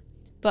question them.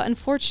 But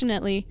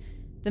unfortunately,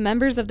 the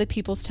members of the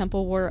People's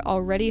Temple were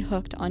already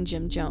hooked on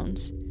Jim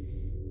Jones.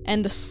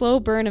 And the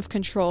slow burn of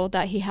control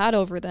that he had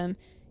over them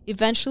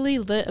eventually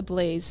lit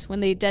ablaze when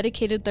they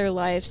dedicated their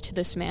lives to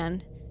this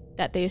man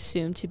that they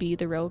assumed to be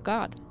the real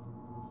God.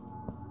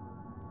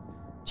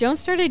 Jones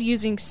started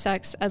using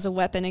sex as a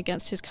weapon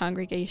against his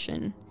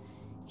congregation.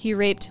 He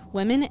raped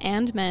women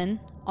and men,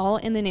 all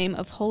in the name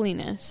of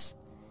holiness.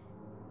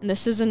 And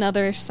this is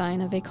another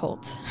sign of a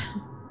cult.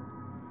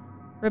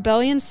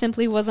 Rebellion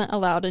simply wasn't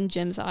allowed in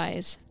Jim's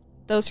eyes.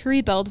 Those who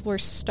rebelled were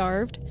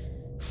starved,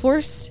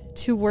 forced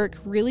to work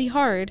really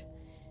hard,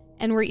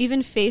 and were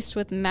even faced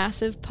with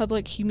massive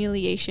public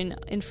humiliation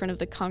in front of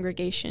the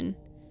congregation,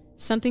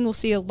 something we'll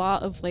see a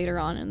lot of later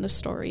on in the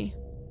story.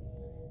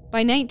 By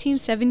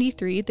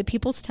 1973, the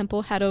People's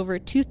Temple had over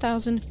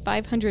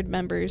 2,500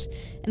 members,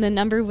 and the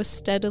number was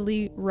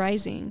steadily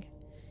rising.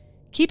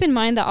 Keep in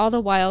mind that all the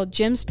while,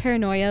 Jim's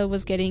paranoia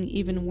was getting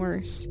even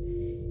worse.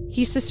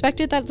 He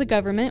suspected that the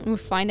government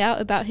would find out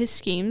about his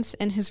schemes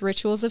and his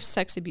rituals of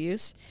sex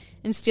abuse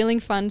and stealing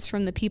funds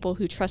from the people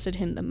who trusted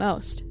him the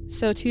most.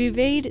 So to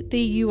evade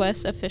the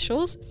U.S.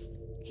 officials,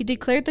 he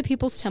declared the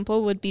People's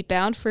Temple would be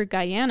bound for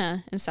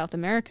Guyana in South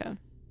America.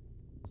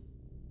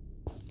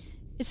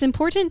 It's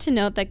important to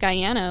note that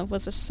Guyana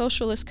was a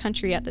socialist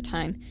country at the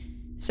time,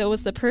 so it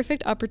was the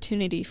perfect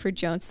opportunity for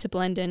Jones to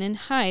blend in and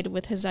hide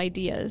with his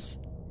ideas.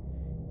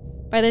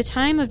 By the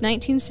time of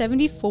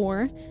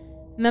 1974,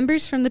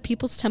 members from the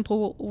People's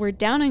Temple were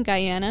down in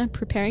Guyana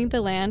preparing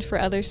the land for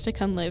others to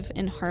come live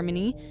in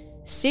harmony,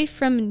 safe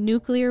from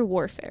nuclear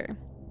warfare,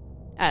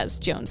 as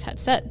Jones had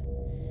said.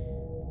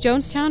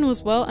 Jonestown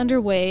was well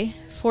underway,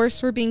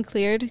 forests were being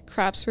cleared,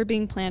 crops were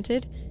being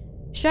planted,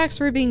 shacks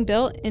were being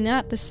built, and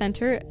at the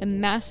center, a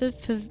massive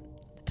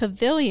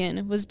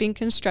pavilion was being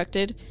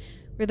constructed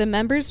where the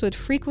members would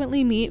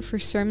frequently meet for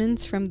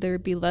sermons from their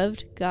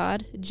beloved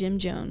God, Jim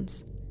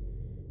Jones.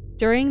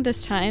 During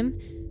this time,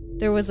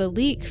 there was a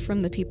leak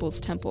from the People's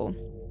Temple,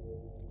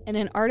 and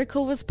an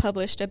article was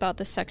published about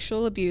the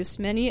sexual abuse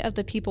many of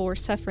the people were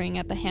suffering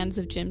at the hands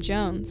of Jim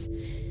Jones,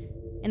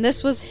 and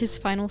this was his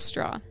final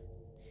straw.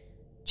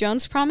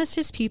 Jones promised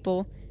his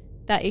people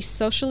that a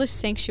socialist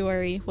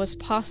sanctuary was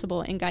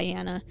possible in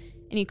Guyana,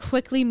 and he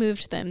quickly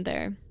moved them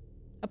there.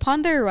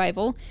 Upon their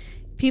arrival,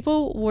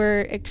 people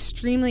were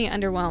extremely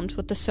underwhelmed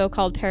with the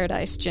so-called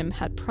paradise Jim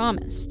had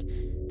promised.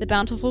 The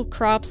bountiful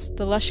crops,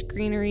 the lush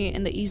greenery,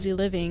 and the easy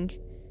living,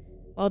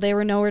 while they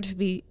were nowhere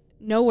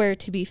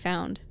to be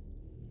found.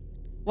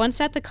 Once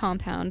at the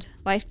compound,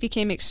 life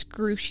became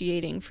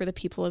excruciating for the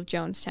people of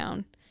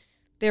Jonestown.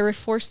 They were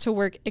forced to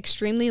work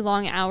extremely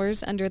long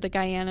hours under the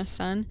Guyana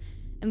sun,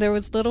 and there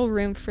was little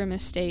room for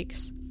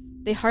mistakes.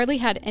 They hardly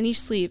had any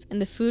sleep, and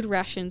the food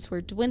rations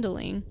were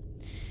dwindling.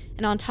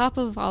 And on top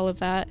of all of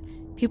that,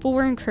 people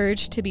were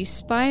encouraged to be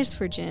spies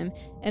for Jim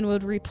and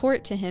would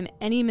report to him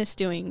any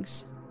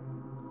misdoings.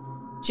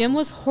 Jim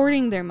was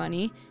hoarding their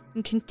money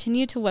and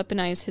continued to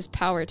weaponize his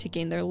power to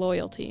gain their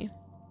loyalty.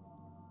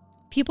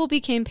 People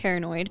became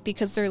paranoid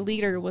because their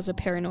leader was a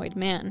paranoid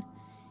man.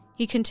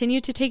 He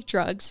continued to take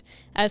drugs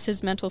as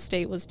his mental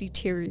state was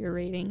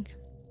deteriorating.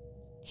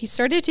 He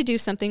started to do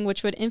something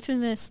which would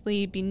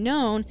infamously be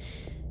known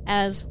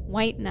as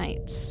white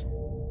nights.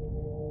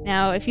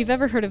 Now, if you've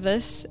ever heard of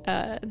this,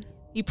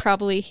 you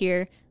probably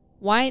hear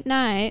white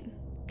knight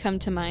come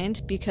to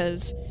mind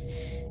because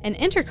an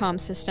intercom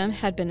system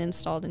had been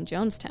installed in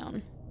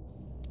Jonestown.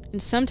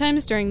 And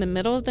sometimes during the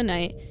middle of the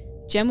night,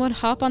 Jim would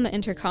hop on the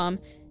intercom,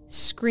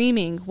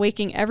 screaming,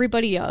 waking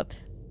everybody up.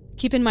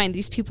 Keep in mind,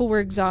 these people were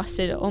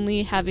exhausted,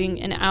 only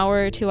having an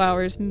hour, 2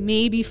 hours,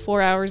 maybe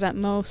 4 hours at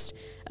most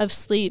of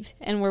sleep,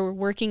 and were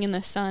working in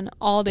the sun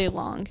all day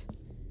long.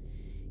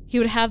 He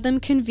would have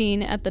them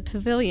convene at the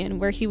pavilion,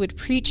 where he would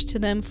preach to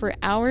them for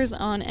hours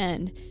on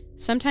end,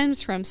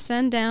 sometimes from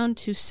sundown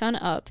to sun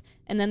up,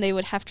 and then they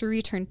would have to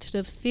return to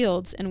the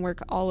fields and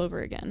work all over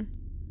again.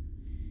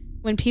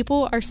 When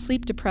people are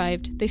sleep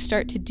deprived, they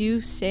start to do,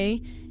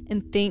 say,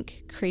 and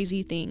think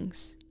crazy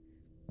things.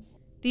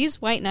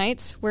 These white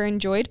nights were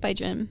enjoyed by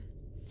Jim.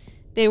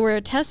 They were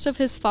a test of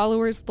his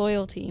followers'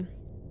 loyalty,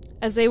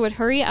 as they would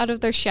hurry out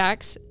of their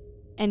shacks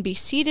and be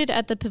seated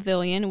at the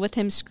pavilion with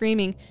him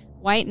screaming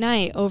 "White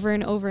Knight" over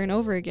and over and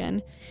over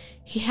again.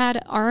 He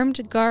had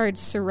armed guards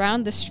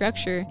surround the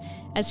structure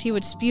as he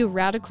would spew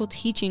radical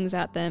teachings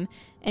at them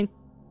and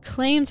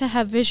claim to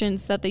have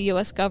visions that the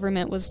U.S.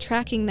 government was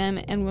tracking them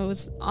and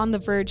was on the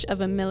verge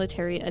of a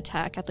military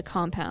attack at the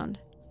compound.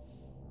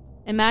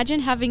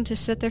 Imagine having to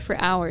sit there for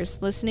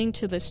hours listening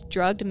to this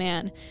drugged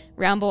man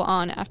ramble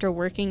on after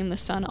working in the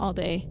sun all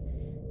day.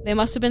 They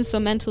must have been so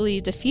mentally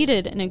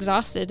defeated and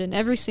exhausted in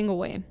every single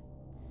way.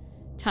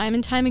 Time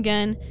and time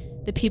again,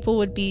 the people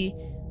would be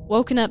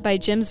woken up by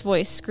Jim's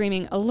voice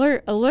screaming,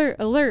 "Alert, alert,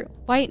 alert,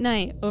 white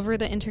knight," over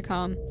the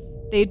intercom.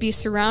 They'd be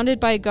surrounded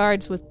by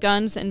guards with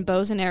guns and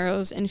bows and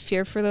arrows and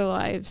fear for their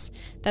lives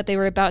that they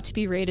were about to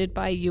be raided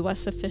by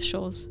U.S.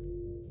 officials.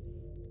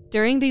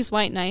 During these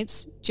white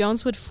nights,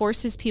 Jones would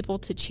force his people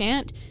to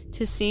chant,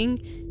 to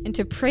sing, and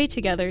to pray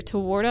together to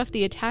ward off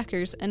the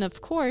attackers, and of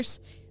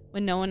course,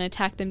 when no one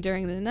attacked them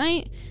during the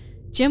night,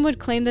 Jim would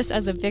claim this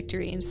as a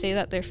victory and say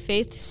that their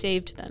faith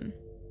saved them.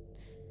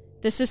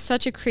 This is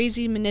such a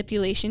crazy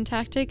manipulation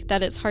tactic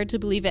that it's hard to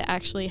believe it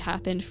actually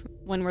happened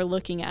when we're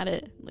looking at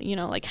it. You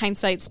know, like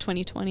hindsight's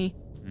 20/20.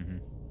 Mm-hmm.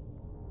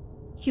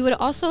 He would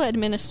also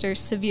administer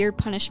severe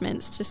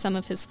punishments to some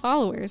of his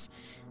followers,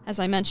 as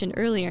I mentioned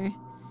earlier.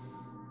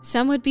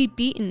 Some would be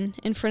beaten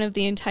in front of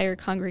the entire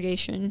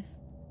congregation.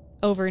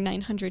 Over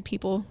 900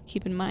 people,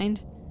 keep in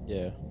mind.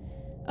 Yeah.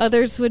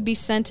 Others would be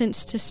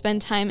sentenced to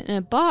spend time in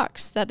a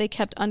box that they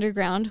kept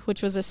underground,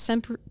 which was a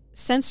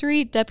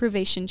sensory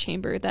deprivation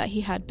chamber that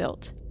he had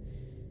built.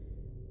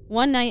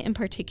 One night in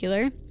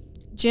particular,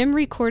 Jim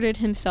recorded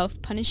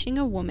himself punishing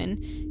a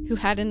woman who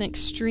had an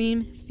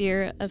extreme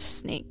fear of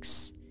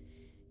snakes.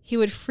 He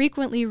would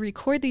frequently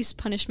record these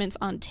punishments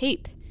on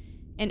tape,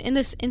 and in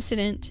this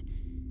incident,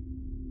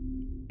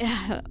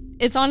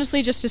 it's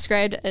honestly just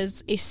described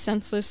as a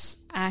senseless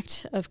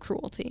act of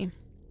cruelty.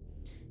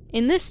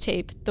 In this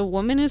tape, the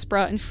woman is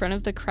brought in front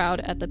of the crowd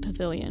at the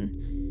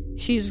pavilion.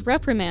 She's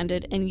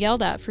reprimanded and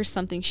yelled at for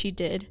something she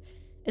did.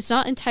 It's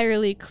not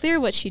entirely clear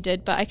what she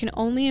did, but I can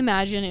only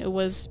imagine it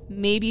was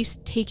maybe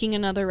taking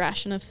another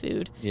ration of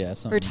food. Yeah,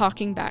 or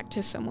talking back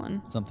to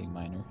someone. Something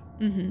minor.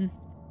 Mm-hmm.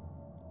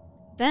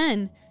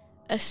 Then,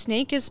 a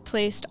snake is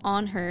placed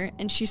on her,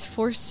 and she's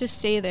forced to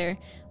stay there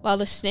while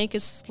the snake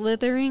is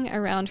slithering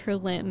around her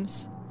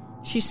limbs.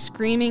 She's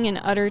screaming in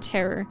utter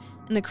terror,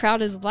 and the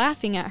crowd is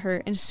laughing at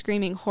her and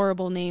screaming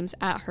horrible names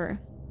at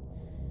her.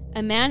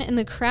 A man in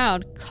the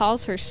crowd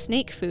calls her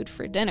snake food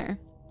for dinner.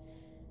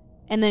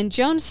 And then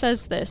Jones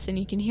says this, and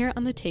you can hear it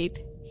on the tape.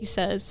 He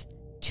says,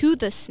 to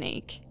the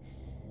snake,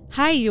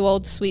 "Hi, you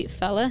old sweet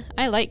fella.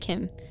 I like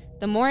him.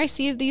 The more I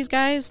see of these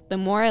guys, the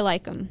more I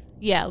like them.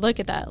 Yeah, look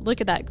at that. Look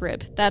at that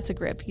grip. That's a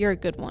grip. You're a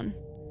good one."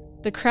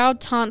 The crowd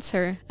taunts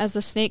her as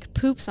the snake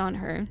poops on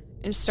her,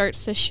 and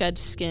starts to shed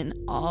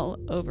skin all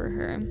over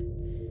her.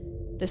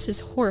 This is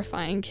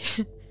horrifying.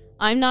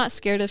 I'm not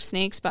scared of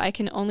snakes, but I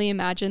can only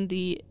imagine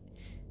the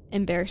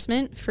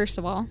embarrassment, first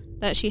of all,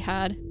 that she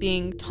had,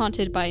 being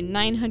taunted by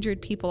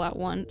 900 people at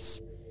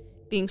once,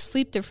 being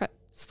sleep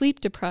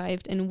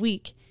deprived and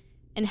weak,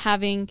 and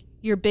having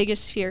your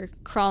biggest fear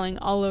crawling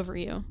all over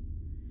you.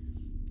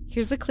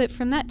 Here's a clip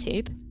from that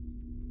tape.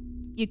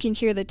 You can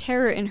hear the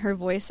terror in her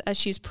voice as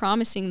she's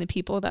promising the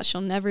people that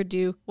she'll never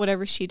do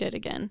whatever she did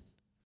again.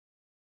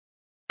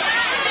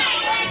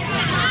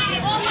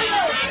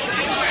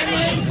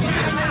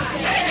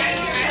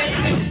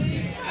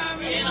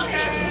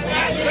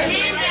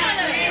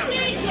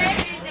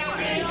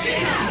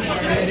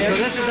 So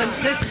this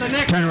is the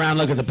next. Turn around,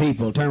 look at the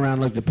people. Turn around,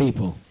 look at the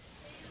people.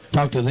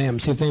 Talk to them.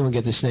 See if they want to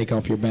get the snake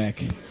off your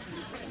back.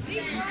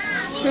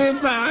 I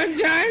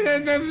apologize.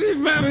 I never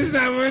promised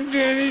I wouldn't do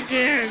it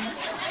again.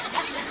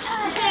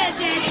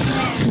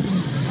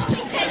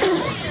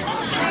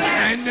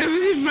 I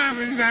never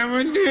promised I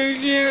wouldn't do it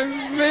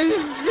again.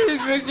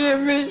 Please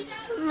forgive me.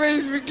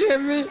 Please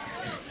forgive me.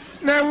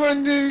 I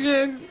won't do it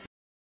again.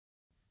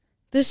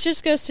 This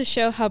just goes to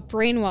show how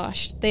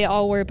brainwashed they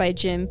all were by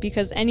Jim,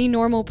 because any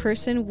normal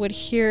person would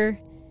hear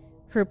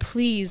her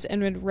pleas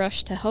and would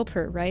rush to help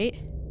her, right?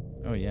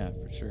 Oh, yeah,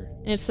 for sure.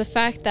 And it's the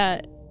fact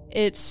that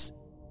it's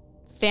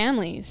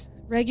families,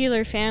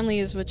 regular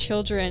families with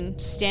children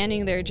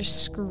standing there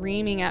just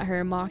screaming at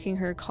her, mocking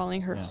her,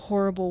 calling her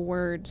horrible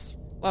words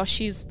while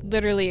she's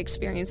literally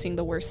experiencing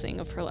the worst thing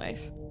of her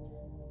life.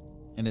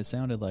 And it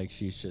sounded like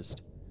she's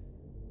just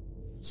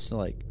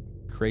like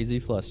crazy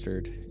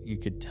flustered. You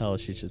could tell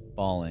she's just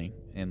bawling,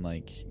 and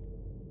like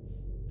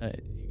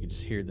you could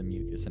just hear the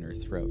mucus in her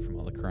throat from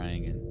all the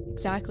crying. And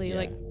exactly,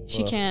 like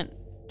she can't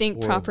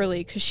think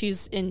properly because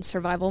she's in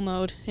survival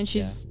mode and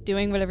she's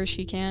doing whatever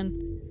she can.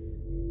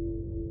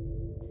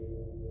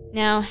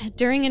 Now,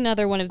 during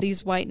another one of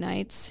these white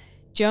nights,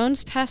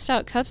 Jones passed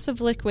out cups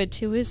of liquid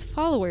to his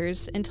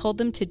followers and told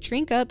them to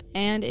drink up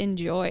and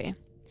enjoy.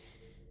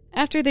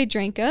 After they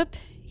drank up,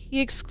 he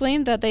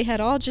exclaimed that they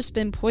had all just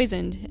been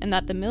poisoned and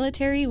that the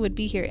military would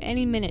be here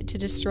any minute to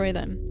destroy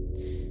them.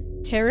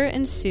 Terror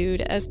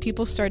ensued as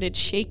people started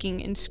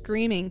shaking and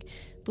screaming,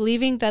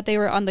 believing that they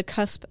were on the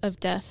cusp of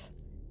death,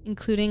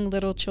 including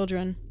little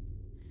children.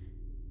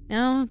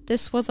 Now,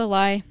 this was a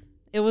lie.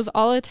 It was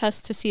all a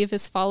test to see if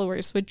his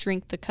followers would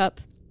drink the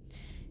cup.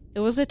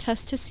 It was a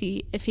test to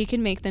see if he could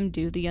make them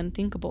do the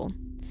unthinkable.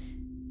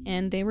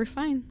 And they were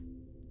fine.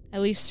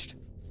 At least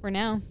for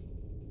now.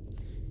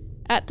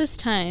 At this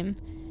time,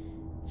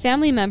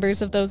 family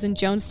members of those in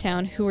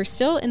Jonestown who were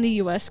still in the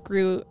U.S.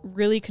 grew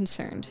really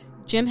concerned.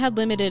 Jim had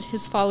limited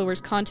his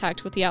followers'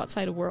 contact with the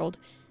outside world,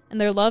 and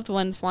their loved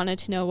ones wanted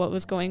to know what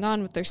was going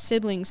on with their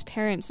siblings,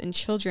 parents, and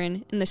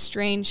children in the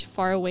strange,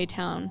 faraway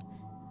town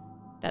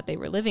that they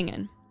were living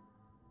in.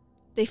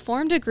 They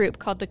formed a group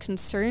called the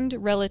Concerned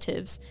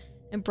Relatives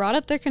and brought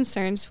up their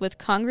concerns with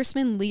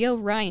Congressman Leo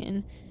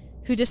Ryan,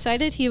 who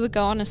decided he would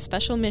go on a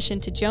special mission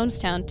to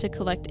Jonestown to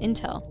collect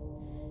intel.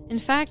 In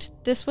fact,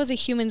 this was a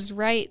human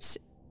rights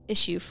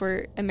issue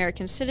for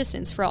American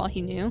citizens, for all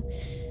he knew,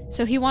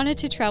 so he wanted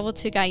to travel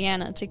to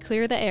Guyana to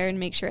clear the air and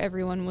make sure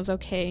everyone was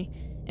okay,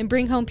 and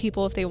bring home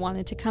people if they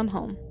wanted to come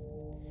home.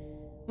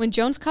 When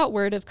Jones caught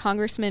word of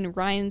Congressman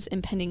Ryan's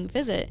impending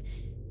visit,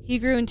 he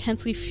grew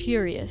intensely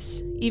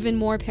furious, even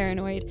more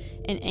paranoid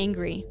and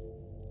angry.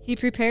 He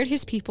prepared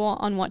his people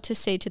on what to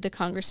say to the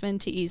congressman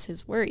to ease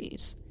his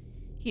worries.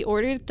 He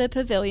ordered the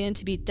pavilion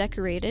to be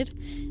decorated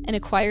and a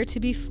choir to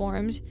be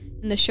formed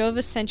and the show of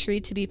a century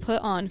to be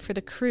put on for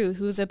the crew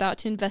who was about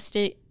to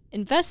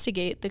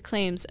investigate the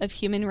claims of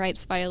human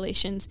rights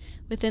violations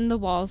within the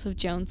walls of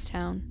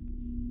Jonestown.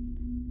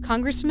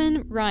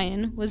 Congressman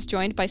Ryan was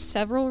joined by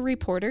several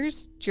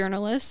reporters,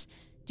 journalists,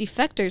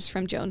 defectors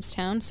from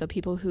Jonestown, so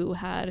people who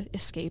had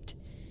escaped,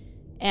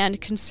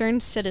 and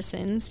concerned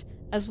citizens,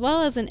 as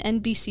well as an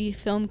NBC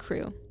film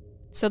crew.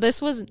 So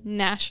this was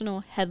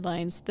national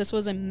headlines. This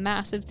was a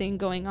massive thing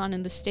going on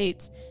in the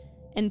States,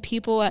 and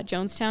people at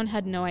Jonestown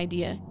had no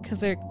idea because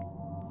their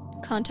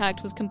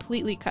contact was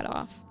completely cut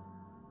off.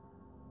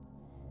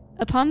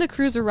 Upon the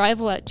crew's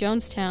arrival at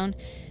Jonestown,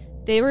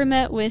 they were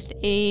met with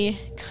a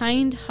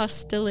kind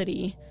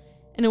hostility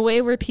in a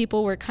way where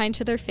people were kind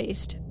to their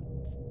face,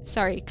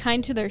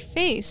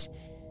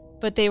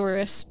 but they were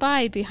a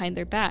spy behind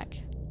their back.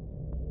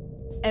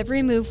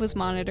 Every move was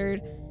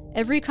monitored.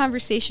 Every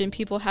conversation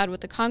people had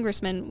with the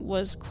congressman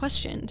was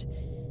questioned.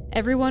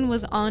 Everyone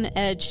was on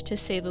edge, to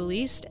say the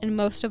least, and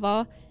most of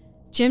all,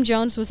 Jim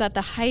Jones was at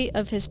the height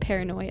of his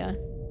paranoia.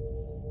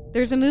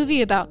 There's a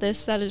movie about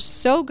this that is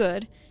so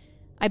good.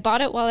 I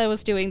bought it while I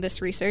was doing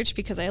this research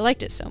because I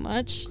liked it so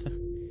much.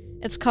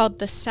 It's called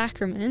The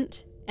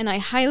Sacrament, and I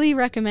highly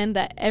recommend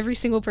that every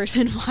single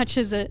person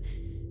watches it.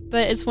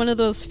 But it's one of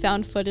those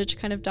found footage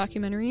kind of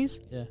documentaries.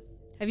 Yeah.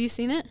 Have you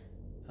seen it?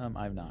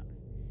 I've not.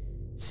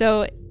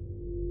 So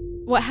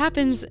what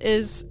happens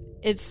is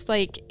it's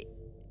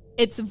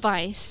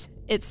Vice.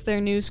 It's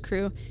their news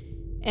crew.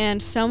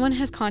 And someone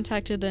has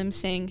contacted them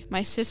saying,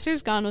 my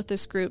sister's gone with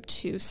this group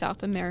to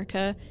South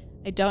America.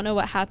 I don't know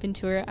what happened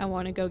to her. I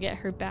want to go get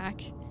her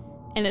back.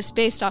 And it's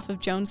based off of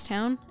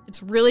Jonestown.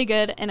 It's really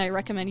good, and I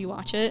recommend you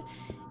watch it.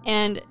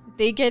 And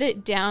they get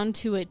it down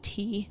to a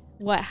T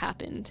what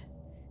happened.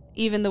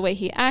 Even the way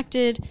he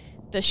acted,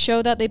 the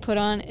show that they put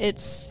on,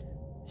 it's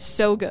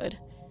so good.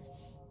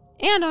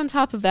 And on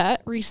top of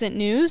that, recent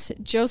news,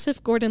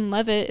 Joseph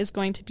Gordon-Levitt is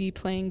going to be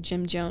playing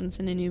Jim Jones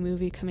in a new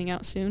movie coming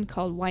out soon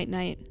called White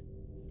Knight.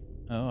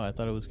 Oh, I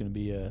thought it was going to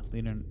be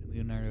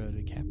Leonardo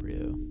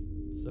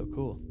DiCaprio. So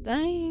cool.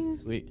 Dang.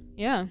 Sweet.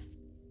 Yeah.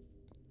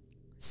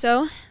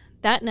 So,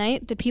 that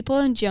night, the people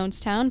in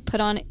Jonestown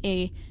put on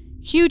a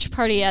huge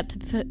party at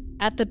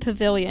the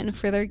pavilion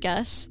for their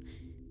guests.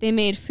 They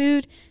made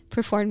food,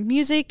 performed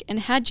music, and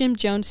had Jim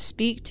Jones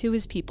speak to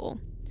his people.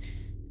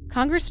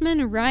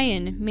 Congressman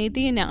Ryan made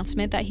the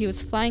announcement that he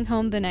was flying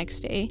home the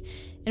next day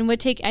and would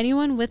take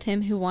anyone with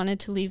him who wanted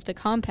to leave the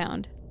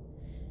compound.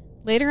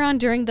 Later on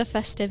during the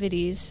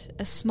festivities,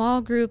 a small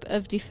group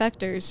of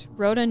defectors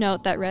wrote a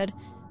note that read,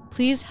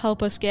 "Please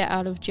help us get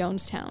out of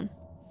Jonestown."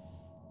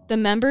 The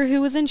member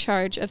who was in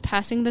charge of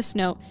passing this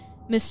note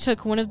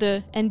mistook one of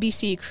the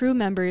NBC crew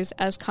members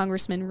as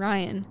Congressman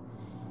Ryan.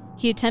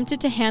 He attempted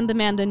to hand the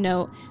man the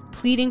note,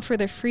 pleading for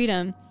their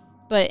freedom,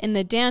 but in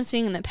the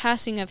dancing and the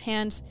passing of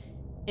hands,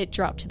 it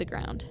dropped to the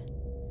ground.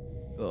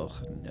 Oh,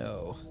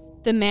 no.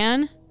 The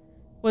man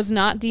was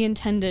not the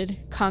intended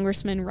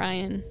Congressman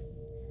Ryan.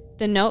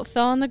 The note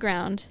fell on the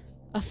ground,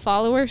 a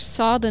follower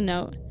saw the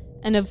note,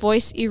 and a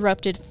voice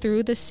erupted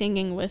through the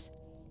singing with,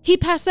 "He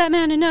passed that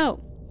man a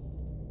note!"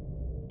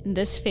 And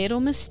this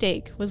fatal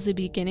mistake was the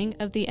beginning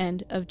of the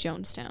end of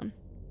Jonestown.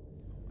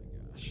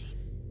 Gosh.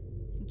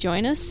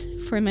 Join us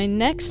for my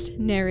next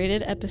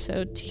narrated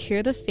episode to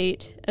hear the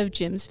fate of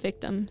Jim's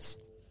victims.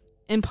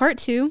 In part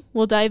 2,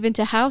 we'll dive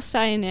into how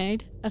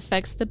cyanide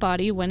affects the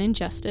body when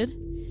ingested,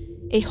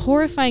 a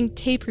horrifying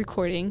tape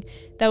recording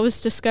that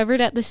was discovered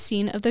at the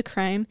scene of the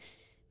crime,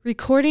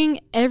 recording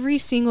every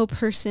single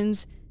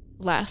person's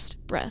last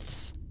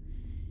breaths,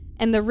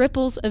 and the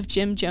ripples of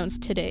Jim Jones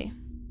today.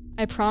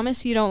 I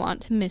promise you don't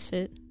want to miss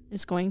it.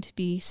 It's going to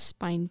be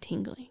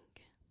spine-tingling.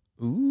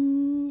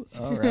 Ooh,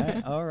 all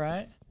right, all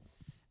right.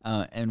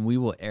 And we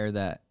will air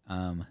that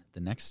the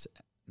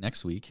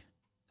next week.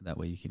 That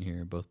way you can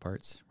hear both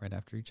parts right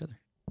after each other.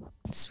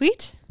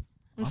 Sweet.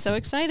 I'm so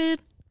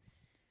excited.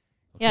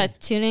 Okay. Yeah,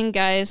 tune in,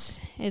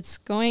 guys. It's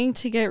going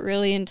to get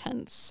really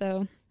intense.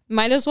 So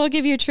might as well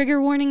give you a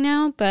trigger warning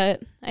now,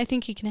 but I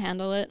think you can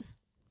handle it.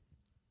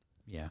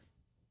 Yeah.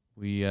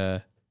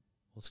 We'll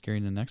scare you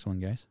in the next one,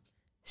 guys.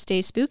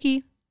 Stay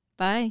spooky.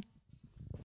 Bye.